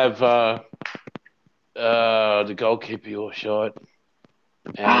I'll have the goalkeeper, your shot,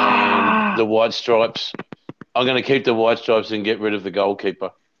 and the White Stripes. I'm going to keep the White Stripes and get rid of the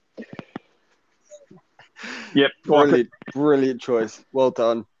goalkeeper. Yep, brilliant choice. Well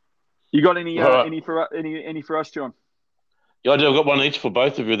done. You got any for us, John? Yeah, I do. I've got one each for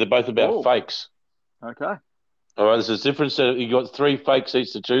both of you. They're both about fakes. Okay. All right, there's a difference. You got 3 fakes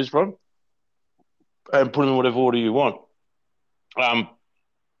each to choose from, and put them in whatever order you want. I'll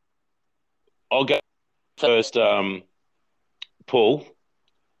go first. Paul.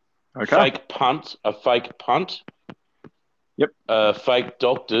 Okay. A fake punt. Yep. Fake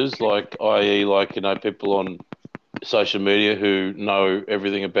doctors, i.e., people on social media who know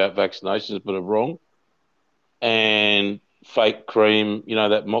everything about vaccinations but are wrong. And fake cream,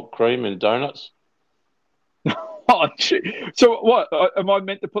 that mock cream in donuts. Oh, gee. So what? Am I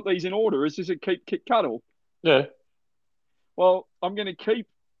meant to put these in order? Is this a keep, kick, cuddle? Yeah. Well, I'm going to keep,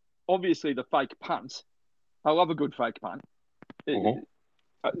 obviously, the fake punt. I love a good fake punt.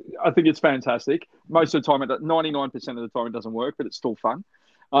 I think it's fantastic. Most of the time, 99% of the time, it doesn't work, but it's still fun.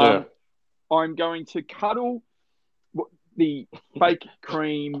 Yeah. I'm going to cuddle the fake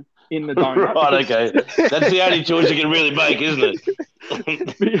cream in the donut. Right, okay. That's the only choice you can really make, isn't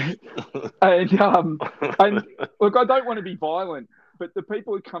it? and look, I don't want to be violent, but the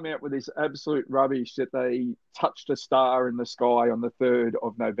people who come out with this absolute rubbish that they touched a star in the sky on the 3rd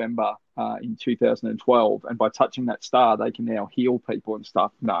of November in 2012, and by touching that star, they can now heal people and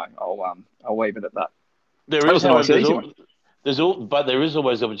stuff. No, I'll leave it at that. There is, but there is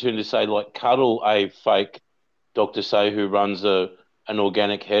always the opportunity to say, like, cuddle a fake Dr. Say who runs an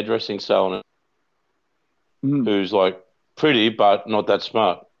organic hairdressing salon, who's like pretty but not that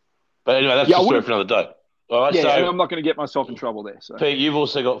smart. But anyway, that's a story for another day. All right, yeah, so and I'm not going to get myself in trouble there. So. Pete, you've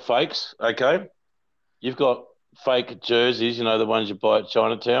also got fakes, okay? You've got fake jerseys, the ones you buy at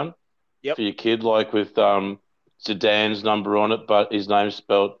Chinatown for your kid, like with Zidane's number on it, but his name's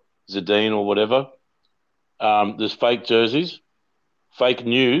spelled Zidane or whatever. There's fake jerseys, fake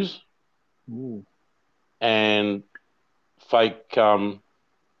news, and fake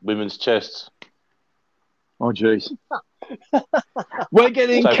women's chests. Oh, jeez. We're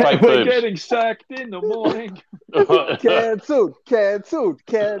getting sacked in the morning. Cancelled.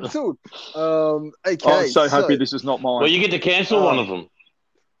 Okay. I'm so happy this is not mine. Well, you get to cancel one of them.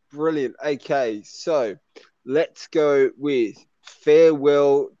 Brilliant. Okay, so let's go with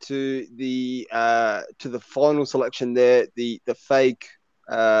farewell to the final selection there. The fake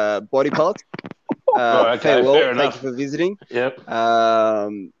body parts. Right, okay, farewell. fair enough. Thank you for visiting. Yep.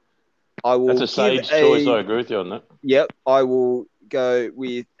 I will. That's a sage choice. I agree with you on that. Yep. I will go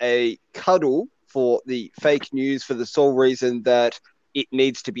with a cuddle for the fake news for the sole reason that it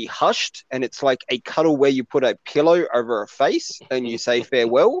needs to be hushed, and it's like a cuddle where you put a pillow over a face and you say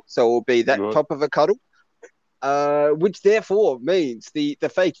farewell. So it will be that type of a cuddle. Which therefore means the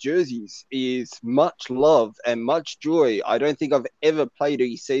fake jerseys is much love and much joy. I don't think I've ever played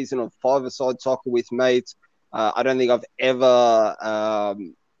a season of five-a-side soccer with mates. I don't think I've ever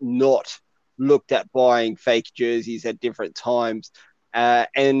not looked at buying fake jerseys at different times.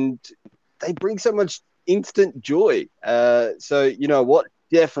 And they bring so much instant joy. So, you know what?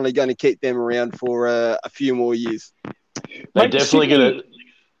 Definitely going to keep them around for a few more years. They definitely get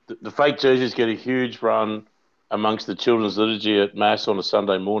the fake jerseys get a huge run amongst the children's liturgy at Mass on a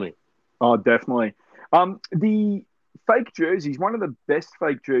Sunday morning. Oh, definitely. The fake jerseys, one of the best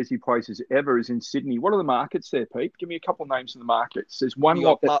fake jersey places ever is in Sydney. What are the markets there, Pete? Give me a couple of names of the markets. There's one we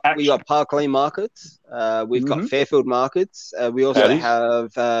got Park Lane markets. We've got Fairfield markets. We also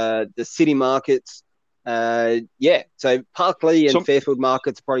have the city markets. So Park Lane and Fairfield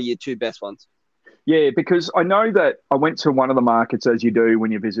markets are probably your two best ones. Yeah, because I know that I went to one of the markets, as you do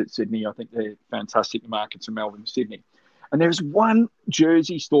when you visit Sydney. I think they're fantastic, the markets in Melbourne and Sydney. And there's one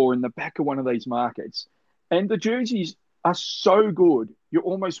jersey store in the back of one of these markets. And the jerseys are so good, you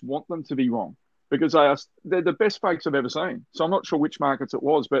almost want them to be wrong because they're the best fakes I've ever seen. So I'm not sure which markets it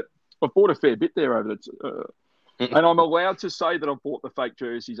was, but I've bought a fair bit there over the and I'm allowed to say that I've bought the fake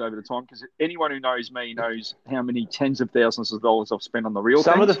jerseys over the time because anyone who knows me knows how many tens of thousands of dollars I've spent on the real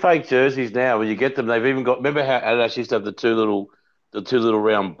Some things. of the fake jerseys now, when you get them, they've even got. Remember how Adidas used to have the two little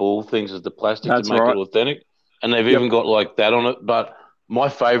round ball things as the plastic to make it authentic, and they've even got like that on it. But my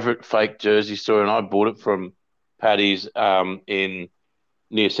favourite fake jersey store, and I bought it from Paddy's in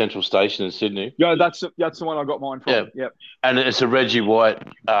near Central Station in Sydney. Yeah, that's the one I got mine from. Yep. And it's a Reggie White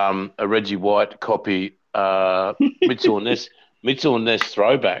copy. Mitchell and Ness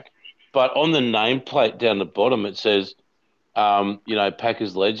throwback, but on the nameplate down the bottom it says,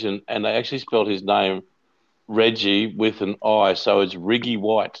 Packers legend, and they actually spelled his name Reggie with an I, so it's Riggy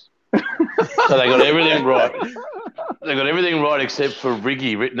White. So they got everything right. They got everything right except for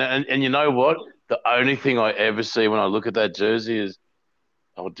Riggy written. And you know what? The only thing I ever see when I look at that jersey is,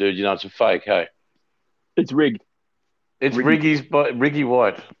 oh, dude, it's a fake. Hey, it's rigged. It's Riggy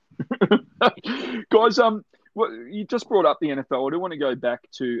White. Guys, you just brought up the NFL. I do want to go back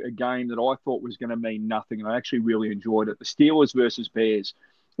to a game that I thought was going to mean nothing, and I actually really enjoyed it. The Steelers versus Bears.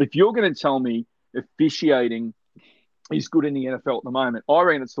 If you're going to tell me officiating is good in the NFL at the moment, I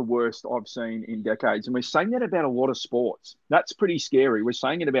reckon it's the worst I've seen in decades. And we're saying that about a lot of sports. That's pretty scary. We're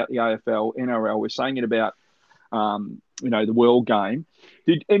saying it about the AFL, NRL. We're saying it about, the World Game.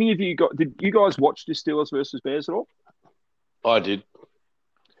 Did you guys watch the Steelers versus Bears at all? I did.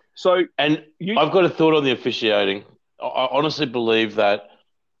 So, I've got a thought on the officiating. I honestly believe that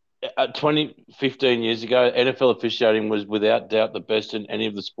 15 years ago, NFL officiating was without doubt the best in any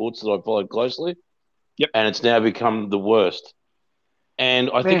of the sports that I followed closely. Yep. And it's now become the worst.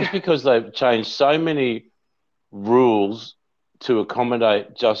 And I think it's because they've changed so many rules to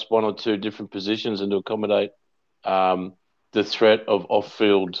accommodate just one or two different positions and to accommodate the threat of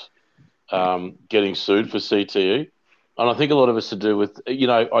off-field getting sued for CTE. And I think a lot of it's to do with,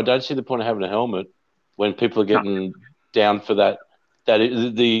 I don't see the point of having a helmet when people are getting down for that.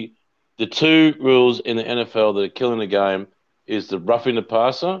 The two rules in the NFL that are killing the game is the roughing the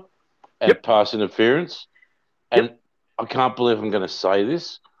passer and pass interference. And I can't believe I'm going to say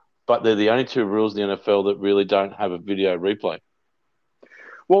this, but they're the only two rules in the NFL that really don't have a video replay.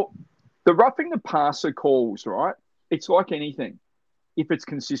 Well, the roughing the passer calls, right? It's like anything, if it's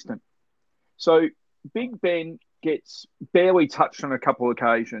consistent. So Big Ben gets barely touched on a couple of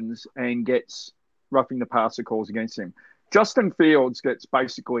occasions and gets roughing the passer calls against him. Justin Fields gets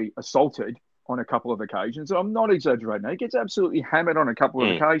basically assaulted on a couple of occasions. And I'm not exaggerating. He gets absolutely hammered on a couple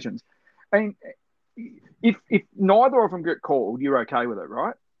of occasions. And if neither of them get called, you're okay with it,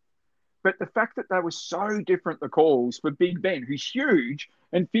 right? But the fact that they were so different, the calls for Big Ben, who's huge,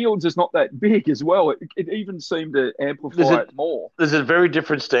 and Fields is not that big as well, it even seemed to amplify it more. There's a very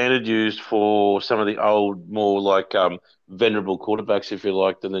different standard used for some of the old, more like venerable quarterbacks, if you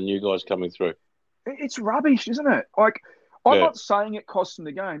like, than the new guys coming through. It's rubbish, isn't it? Like, I'm not saying it cost him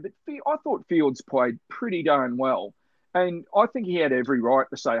the game, but I thought Fields played pretty darn well. And I think he had every right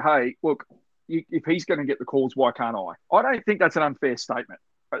to say, hey, look, if he's going to get the calls, why can't I? I don't think that's an unfair statement.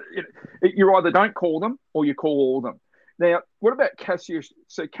 You either don't call them or you call all of them. Now, what about Cassius?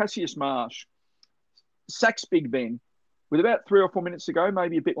 So Cassius Marsh sacks Big Ben with about 3 or 4 minutes to go,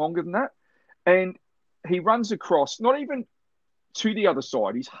 maybe a bit longer than that. And he runs across, not even to the other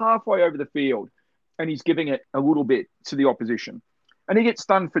side. He's halfway over the field and he's giving it a little bit to the opposition. And he gets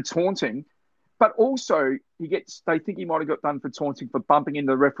done for taunting, but also they think he might have got done for taunting for bumping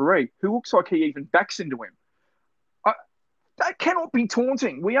into the referee, who looks like he even backs into him. That cannot be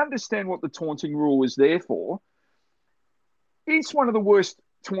taunting. We understand what the taunting rule is there for. It's one of the worst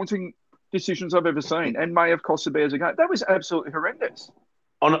taunting decisions I've ever seen and may have cost the Bears a game. That was absolutely horrendous.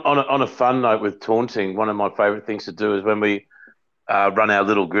 On a fun note with taunting, one of my favourite things to do is when we run our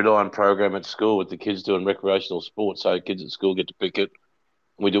little gridiron program at school with the kids doing recreational sports. So kids at school get to pick it.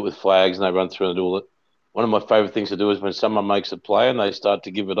 We do it with flags and they run through and do all it. One of my favourite things to do is when someone makes a play and they start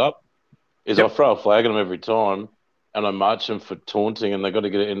to give it up, is I throw a flag at them every time. And I march them for taunting, and they've got to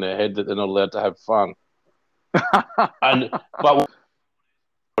get it in their head that they're not allowed to have fun. But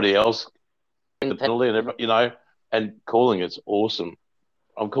everybody else, the penalty, and and calling it's awesome.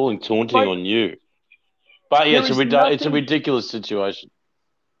 I'm calling taunting on you, but yeah, it's a ridiculous situation.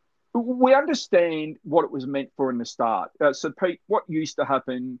 We understand what it was meant for in the start. So, Pete, what used to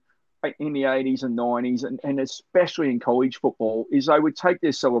happen in the 80s and 90s, and especially in college football, is they would take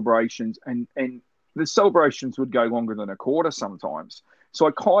their celebrations and the celebrations would go longer than a quarter sometimes. So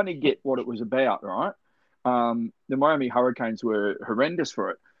I kind of get what it was about, right? The Miami Hurricanes were horrendous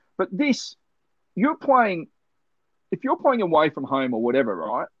for it. But if you're playing away from home or whatever,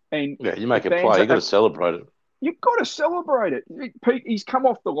 right? And you make a play, you've got to celebrate it. You've got to celebrate it. Pete, he's come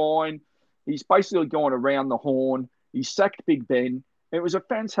off the line. He's basically gone around the horn. He sacked Big Ben. It was a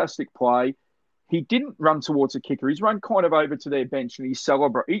fantastic play. He didn't run towards a kicker. He's run kind of over to their bench and he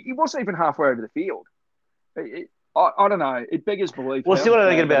celebrated. He wasn't even halfway over the field. I don't know. It beggars belief. Well, see what I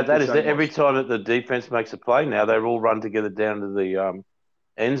think about that is that every time that the defense makes a play now, they all run together down to the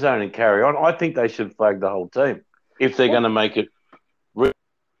end zone and carry on. I think they should flag the whole team if they're going to make it.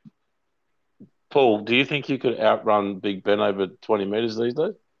 Paul, do you think you could outrun Big Ben over 20 metres these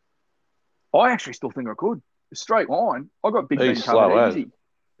days? I actually still think I could. Straight line. I got Big Ben covered easy.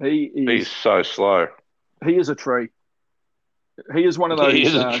 He's so slow. He is a tree. He is one of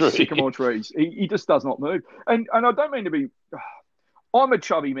those sycamore trees. He just does not move. And I don't mean to be... I'm a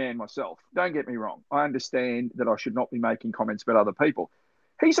chubby man myself. Don't get me wrong. I understand that I should not be making comments about other people.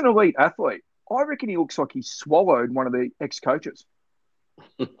 He's an elite athlete. I reckon he looks like he swallowed one of the ex-coaches.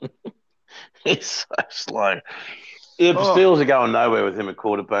 He's so slow. Yeah, Steelers are going nowhere with him at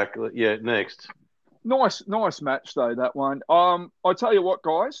quarterback. Yeah, next. Nice match, though, that one. I tell you what,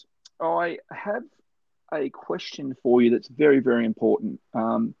 guys. I have a question for you that's very, very important.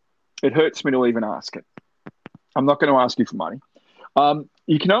 It hurts me to even ask it. I'm not going to ask you for money.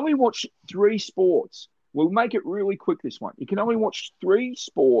 You can only watch 3 sports. We'll make it really quick, this one. You can only watch 3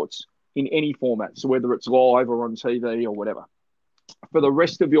 sports in any format, so whether it's live or on TV or whatever, for the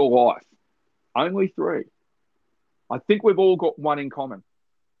rest of your life. Only 3. I think we've all got one in common.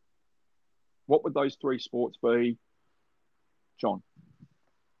 What would those 3 sports be, John?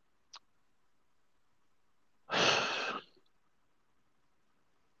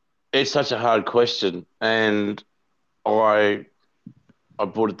 It's such a hard question, and I I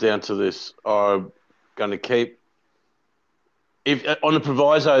brought it down to this. I'm going to keep if on the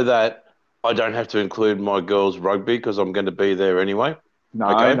proviso that I don't have to include my girls' rugby because I'm going to be there anyway. No,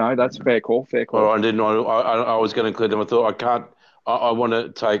 Okay. no, that's fair call. Fair Or call. I didn't. I was going to include them. I thought I can't. I want to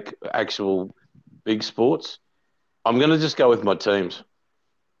take actual big sports. I'm going to just go with my teams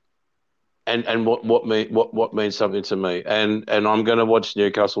and what means something to me. And I'm going to watch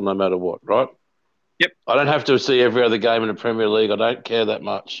Newcastle no matter what. Right. Yep. I don't have to see every other game in the Premier League. I don't care that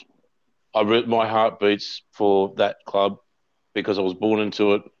much. My heart beats for that club because I was born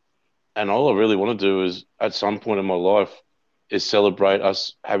into it. And all I really want to do is, at some point in my life, is celebrate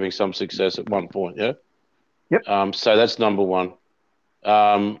us having some success at one point. Yeah. Yep. So that's number one.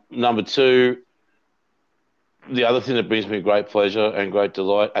 Number two, the other thing that brings me great pleasure and great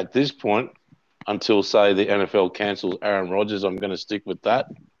delight at this point, until say the NFL cancels Aaron Rodgers, I'm going to stick with that,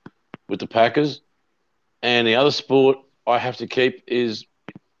 with the Packers. And the other sport I have to keep is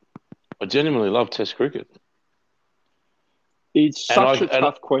I genuinely love Test cricket. It's such a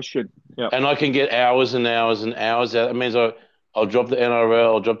tough question. Yeah. And I can get hours and hours and hours out. It means I'll drop the NRL,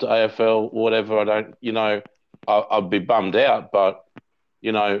 I'll drop the AFL, whatever. I don't, I'll be bummed out, but,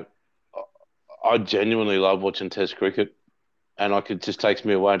 I genuinely love watching Test cricket, and it just takes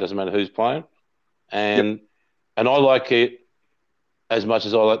me away. It doesn't matter who's playing, and I like it as much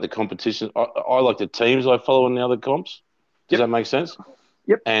as I like the competition. I like the teams I follow in the other comps. Does that make sense?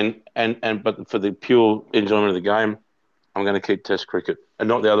 Yep. But for the pure enjoyment of the game, I'm going to keep Test cricket and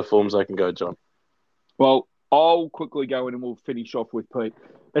not the other forms they can go, John. Well, I'll quickly go in and we'll finish off with Pete.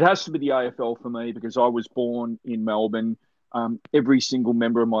 It has to be the AFL for me because I was born in Melbourne. Every single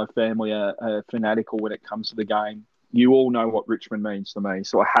member of my family are fanatical when it comes to the game. You all know what Richmond means to me,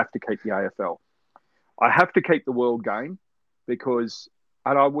 so I have to keep the AFL. I have to keep the World Game because,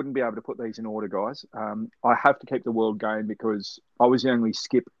 and I wouldn't be able to put these in order, guys. I have to keep the World Game because I was the only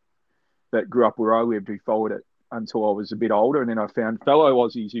skip that grew up where I lived who followed it until I was a bit older, and then I found fellow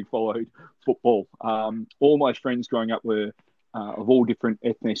Aussies who followed football. All my friends growing up were of all different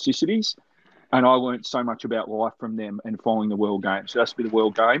ethnicities, and I learned so much about life from them and following the World Game. So that's to be the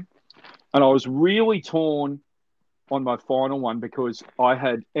World Game. And I was really torn on my final one because I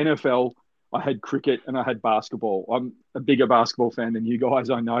had NFL, I had cricket, and I had basketball. I'm a bigger basketball fan than you guys,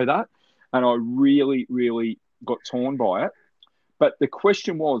 I know that. And I really, really got torn by it. But the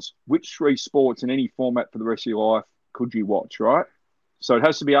question was, which three sports in any format for the rest of your life could you watch, right? So it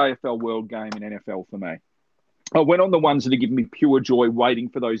has to be AFL, World Game, and NFL for me. I went on the ones that are giving me pure joy waiting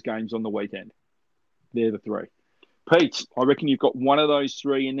for those games on the weekend. They're the three. Pete, I reckon you've got one of those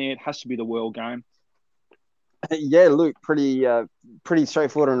three in there. It has to be the World Game. Yeah, Luke, pretty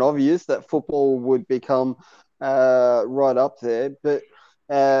straightforward and obvious that football would become right up there. But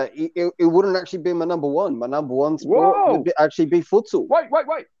it wouldn't actually be my number one. My number one sport would actually be futsal. Wait.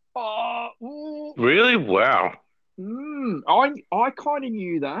 Really? Wow. I kind of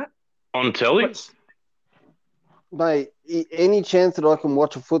knew that. On telly? Mate, any chance that I can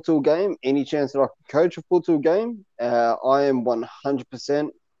watch a futsal game, any chance that I can coach a futsal game, I am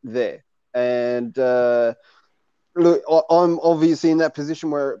 100% there. And look, I'm obviously in that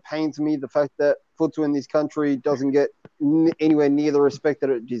position where it pains me the fact that futsal in this country doesn't get anywhere near the respect that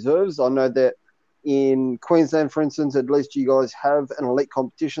it deserves. I know that in Queensland, for instance, at least you guys have an elite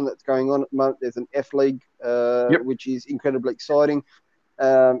competition that's going on at the moment. There's an F League, which is incredibly exciting.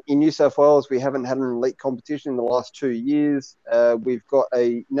 In New South Wales, we haven't had an elite competition in the last 2 years. We've got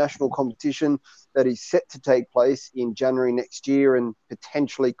a national competition that is set to take place in January next year and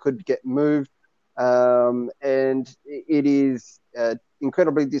potentially could get moved. And it is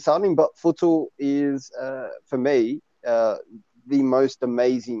incredibly disheartening, but futsal is, for me, the most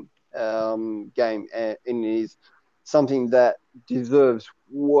amazing game, and it is something that deserves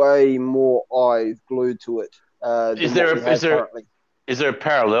way more eyes glued to it. Is there a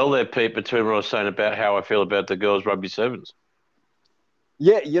parallel there, Pete, between what I was saying about how I feel about the girls' rugby sevens?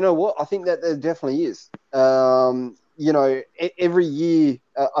 Yeah, you know what? I think that there definitely is. Every year,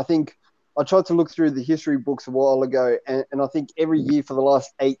 I think I tried to look through the history books a while ago, and I think every year for the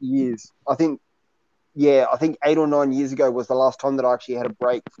last 8 years, I think 8 or 9 years ago was the last time that I actually had a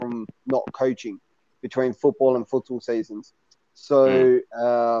break from not coaching between football and futsal seasons. So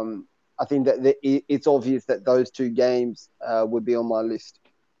I think that it's obvious that those two games would be on my list.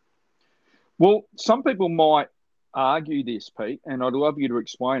 Well, some people might argue this, Pete, and I'd love you to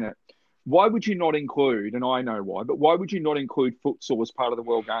explain it. Why would you not include, and I know why, but why would you not include futsal as part of the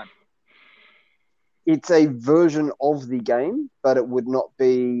World Game? It's a version of the game, but it would not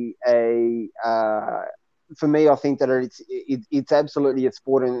be for me, I think that it's absolutely a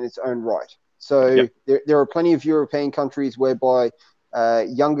sport in its own right. So there are plenty of European countries whereby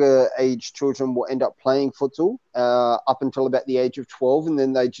younger age children will end up playing futsal up until about the age of 12, and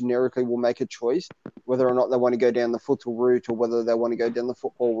then they generically will make a choice whether or not they want to go down the futsal route or whether they want to go down the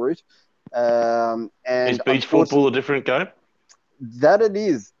football route. And is beach football a different game? That it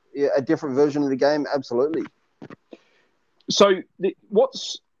is a different version of the game, absolutely. So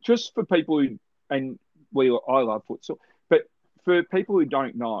what's just for people who, and I love futsal, but for people who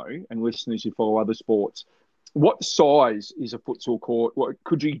don't know and listeners who follow other sports, what size is a futsal court?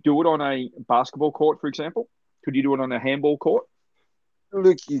 Could you do it on a basketball court, for example? Could you do it on a handball court?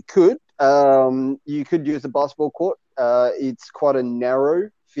 Look, you could. You could use a basketball court. It's quite a narrow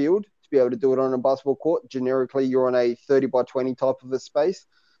field to be able to do it on a basketball court. Generically, you're on a 30 by 20 type of a space.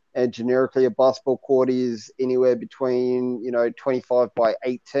 And generically, a basketball court is anywhere between, 25 by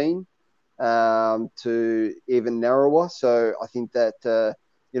 18 to even narrower. So I think that,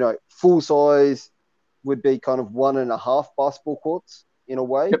 full size would be kind of 1.5 basketball courts in a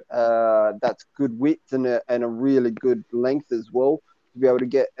way. Yep. That's good width and a really good length as well to be able to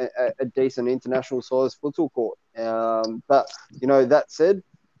get a decent international size futsal court. But, that said,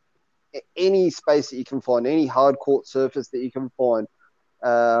 any space that you can find, any hard court surface that you can find,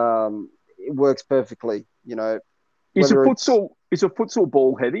 it works perfectly. Is a futsal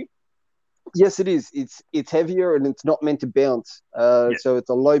ball heavy? Yes, it is. It's heavier and it's not meant to bounce. So it's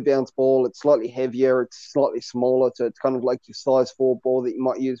a low bounce ball. It's slightly heavier. It's slightly smaller. So it's kind of like your size 4 ball that you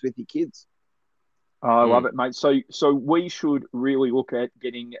might use with your kids. I love it, mate. So we should really look at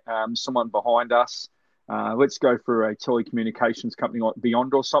getting someone behind us. Let's go for a telecommunications company like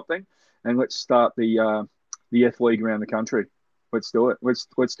Beyond or something, and let's start the F League around the country. Let's do it.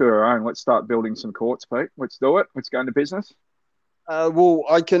 Let's do our own. Let's start building some courts, Pete. Let's do it. Let's go into business. Well,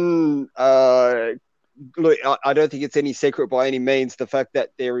 I can look. I don't think it's any secret by any means the fact that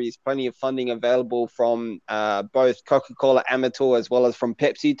there is plenty of funding available from both Coca-Cola Amateur as well as from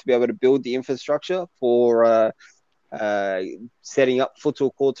Pepsi to be able to build the infrastructure for setting up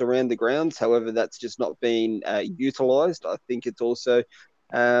futsal courts around the grounds. However, that's just not been utilised. I think it's also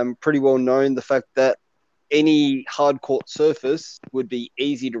pretty well known the fact that any hard court surface would be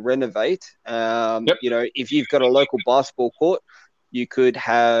easy to renovate. If you've got a local basketball court, you could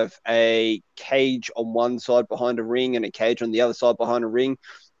have a cage on one side behind a ring and a cage on the other side behind a ring,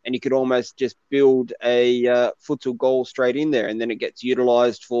 and you could almost just build a futsal goal straight in there, and then it gets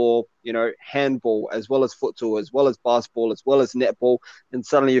utilized for, handball as well as futsal, as well as basketball, as well as netball, and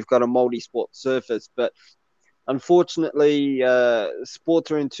suddenly you've got a multi-sport surface. But unfortunately,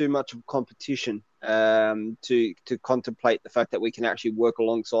 sports are in too much of competition to contemplate the fact that we can actually work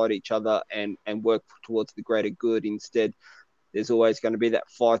alongside each other and work towards the greater good. Instead, there's always going to be that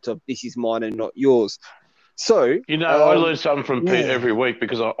fight of this is mine and not yours. So, I learn something from Pete every week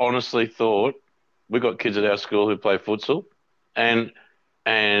because I honestly thought we got kids at our school who play futsal, and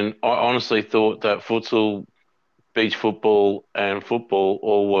I honestly thought that futsal, beach football, and football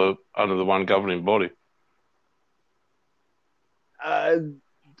all were under the one governing body.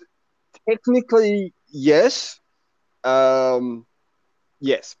 Technically, yes.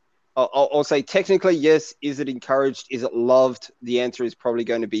 Yes. I'll say technically, yes. Is it encouraged? Is it loved? The answer is probably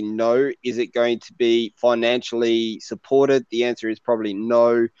going to be no. Is it going to be financially supported? The answer is probably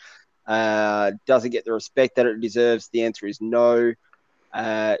no. Does it get the respect that it deserves? The answer is no.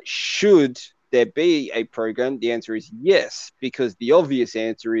 Should there be a program? The answer is yes, because the obvious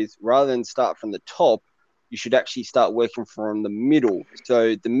answer is rather than start from the top, you should actually start working from the middle.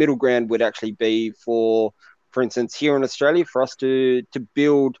 So the middle ground would actually be for instance, here in Australia, for us to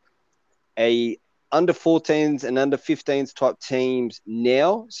build a under 14s and under 15s type teams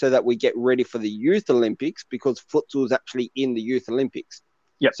now so that we get ready for the Youth Olympics, because futsal is actually in the Youth Olympics.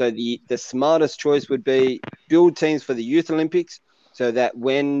 Yep. So the smartest choice would be build teams for the Youth Olympics so that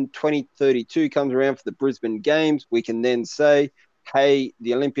when 2032 comes around for the Brisbane Games, we can then say, hey,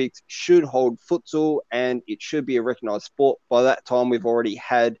 the Olympics should hold futsal and it should be a recognised sport. By that time, we've already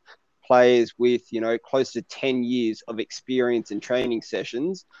had players with, close to 10 years of experience and training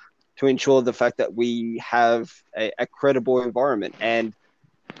sessions to ensure the fact that we have a credible environment. And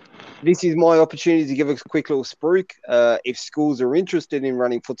this is my opportunity to give a quick little spruik. If schools are interested in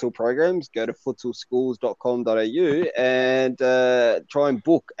running futsal programs, go to futsalschools.com.au and try and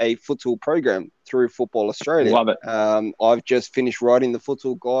book a futsal program through Football Australia. Love it. I've just finished writing the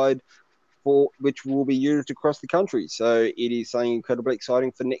futsal guide for which will be used across the country. So it is something incredibly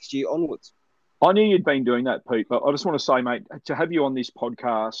exciting for next year onwards. I knew you'd been doing that, Pete, but I just want to say, mate, to have you on this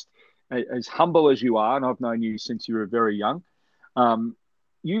podcast, as humble as you are, and I've known you since you were very young,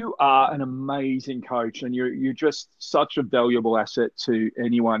 you are an amazing coach, and you're just such a valuable asset to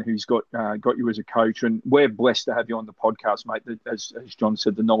anyone who's got you as a coach. And we're blessed to have you on the podcast, mate. As John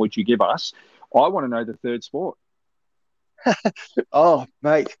said, the knowledge you give us. I want to know the third sport. Oh,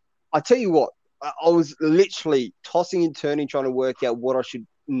 mate, I tell you what, I was literally tossing and turning trying to work out what I should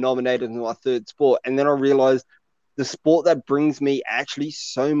nominate as my third sport, and then I realized the sport that brings me actually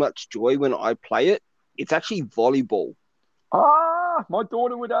so much joy when I play it, it's actually volleyball. My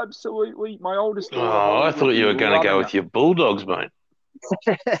daughter would absolutely. My oldest daughter. Oh, I thought you were going to go with your Bulldogs, mate.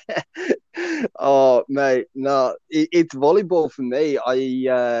 Oh, mate, no, it's volleyball for me.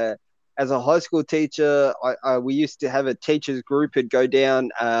 As a high school teacher, we used to have a teachers group who'd go down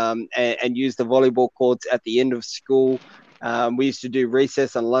and use the volleyball courts at the end of school. We used to do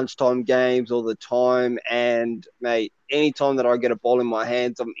recess and lunchtime games all the time. And, mate, anytime that I get a ball in my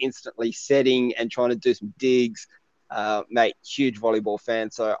hands, I'm instantly setting and trying to do some digs. Mate, huge volleyball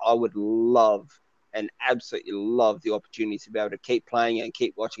fan. So I would love and absolutely love the opportunity to be able to keep playing and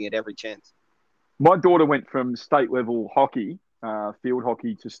keep watching it every chance. My daughter went from state level hockey, field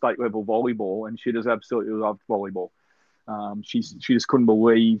hockey, to state level volleyball, and she just absolutely loved volleyball. She just couldn't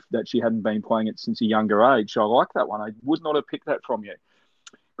believe that she hadn't been playing it since a younger age. So I like that one. I would not have picked that from you.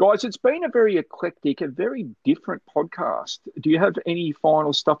 Guys, it's been a very eclectic, a very different podcast. Do you have any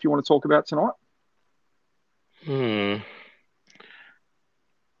final stuff you want to talk about tonight?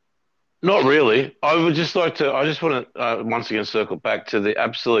 Not really. I would just like to. I just want to once again circle back to the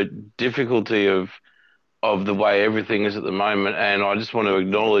absolute difficulty of the way everything is at the moment, and I just want to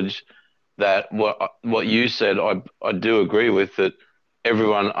acknowledge that what you said, I do agree with, that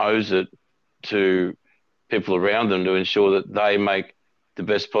everyone owes it to people around them to ensure that they make the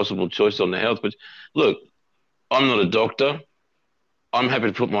best possible choice on their health. But look, I'm not a doctor. I'm happy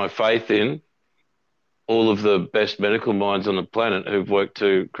to put my faith in all of the best medical minds on the planet who've worked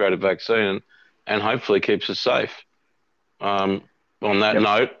to create a vaccine and hopefully keeps us safe. On that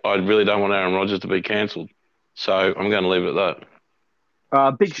note, I really don't want Aaron Rodgers to be cancelled. So I'm going to leave it at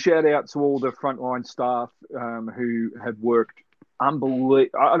that. Big shout out to all the frontline staff who have worked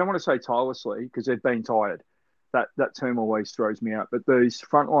unbelievably. I don't want to say tirelessly because they've been tired. That term always throws me out. But those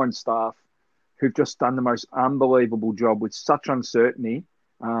frontline staff who've just done the most unbelievable job with such uncertainty.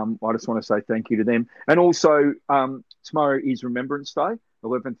 I just want to say thank you to them. And also, tomorrow is Remembrance Day,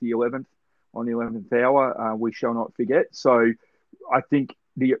 11th the 11th, on the 11th hour. We shall not forget. So I think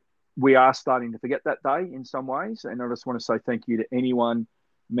we are starting to forget that day in some ways. And I just want to say thank you to anyone,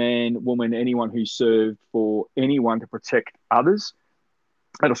 man, woman, anyone who served for anyone to protect others.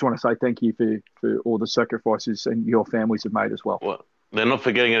 I just want to say thank you for all the sacrifices and your families have made as well. Well, they're not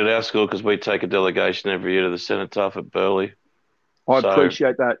forgetting it at our school because we take a delegation every year to the cenotaph at Burleigh. I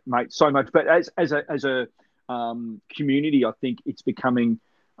appreciate that, mate, so much. But as a community, I think it's becoming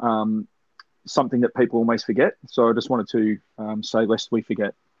something that people almost forget. So I just wanted to say, lest we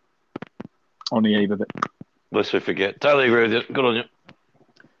forget on the eve of it. Lest we forget. Totally agree with you. Good on you.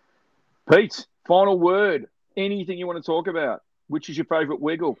 Pete, final word. Anything you want to talk about? Which is your favourite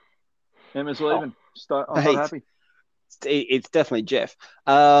Wiggle? Emma's leaving. I'm not happy. It's definitely Jeff.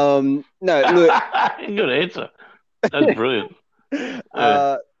 No, look. Good answer. That's brilliant.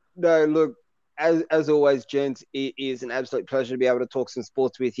 No, look, as always, gents, it is an absolute pleasure to be able to talk some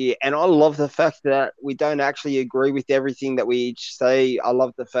sports with you. And I love the fact that we don't actually agree with everything that we each say. I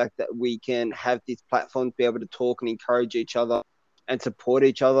love the fact that we can have this platform to be able to talk and encourage each other and support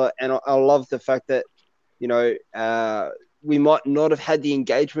each other. And I love the fact that, we might not have had the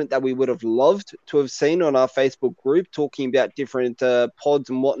engagement that we would have loved to have seen on our Facebook group talking about different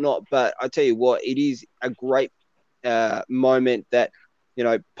pods and whatnot. But I tell you what, it is a great moment that,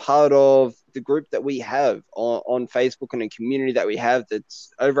 part of the group that we have on Facebook and a community that we have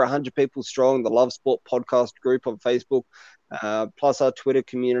that's over 100 people strong, the Love Sport podcast group on Facebook, plus our Twitter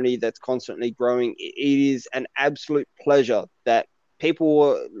community that's constantly growing. It is an absolute pleasure that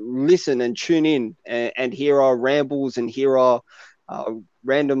people listen and tune in and hear our rambles and hear our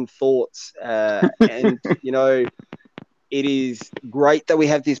random thoughts. And, it is great that we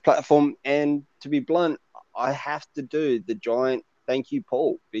have this platform. And to be blunt, I have to do the giant thank you,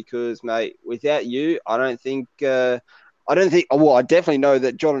 Paul, because, mate, without you, I definitely know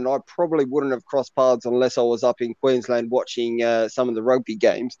that John and I probably wouldn't have crossed paths unless I was up in Queensland watching some of the rugby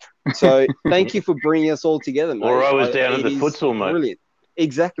games. So thank you for bringing us all together, mate. Or I was down at the futsal, mate. Brilliant.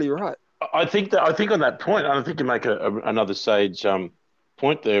 Exactly right. I think on that point, and I think you make another sage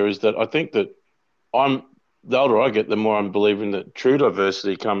point there, is that I think that the older I get, the more I'm believing that true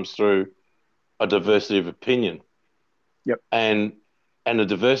diversity comes through a diversity of opinion. Yep. And a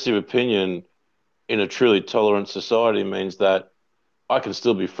diversity of opinion in a truly tolerant society means that I can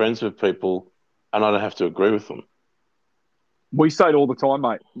still be friends with people and I don't have to agree with them. We say it all the time,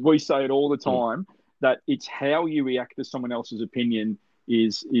 mate. We say it all the time that it's how you react to someone else's opinion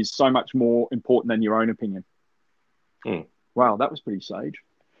is so much more important than your own opinion. Wow, that was pretty sage.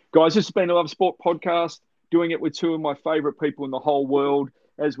 Guys, this has been a Love Sport podcast, doing it with two of my favourite people in the whole world.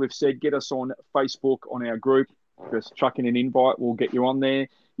 As we've said, get us on Facebook on our group. Just chuck in an invite. We'll get you on there.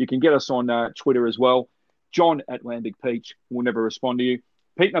 You can get us on Twitter as well. John at Lambic Peach will never respond to you.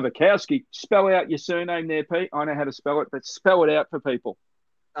 Pete Nowakowski, spell out your surname there, Pete. I know how to spell it, but spell it out for people.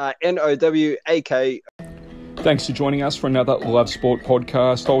 Nowak. Thanks for joining us for another Love Sport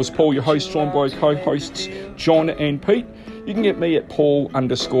podcast. I was Paul, your host, joined by co-hosts John and Pete. You can get me at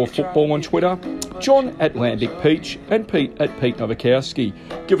Paul_football on Twitter, John at Lambic Peach, and Pete at Pete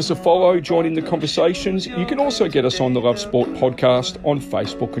Nowakowski. Give us a follow, join in the conversations. You can also get us on the Love Sport podcast on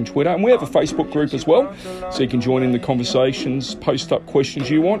Facebook and Twitter. And we have a Facebook group as well, so you can join in the conversations, post up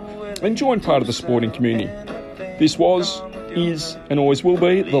questions you want, and join part of the sporting community. This was, is, and always will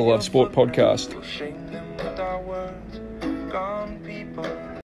be the Love Sport podcast.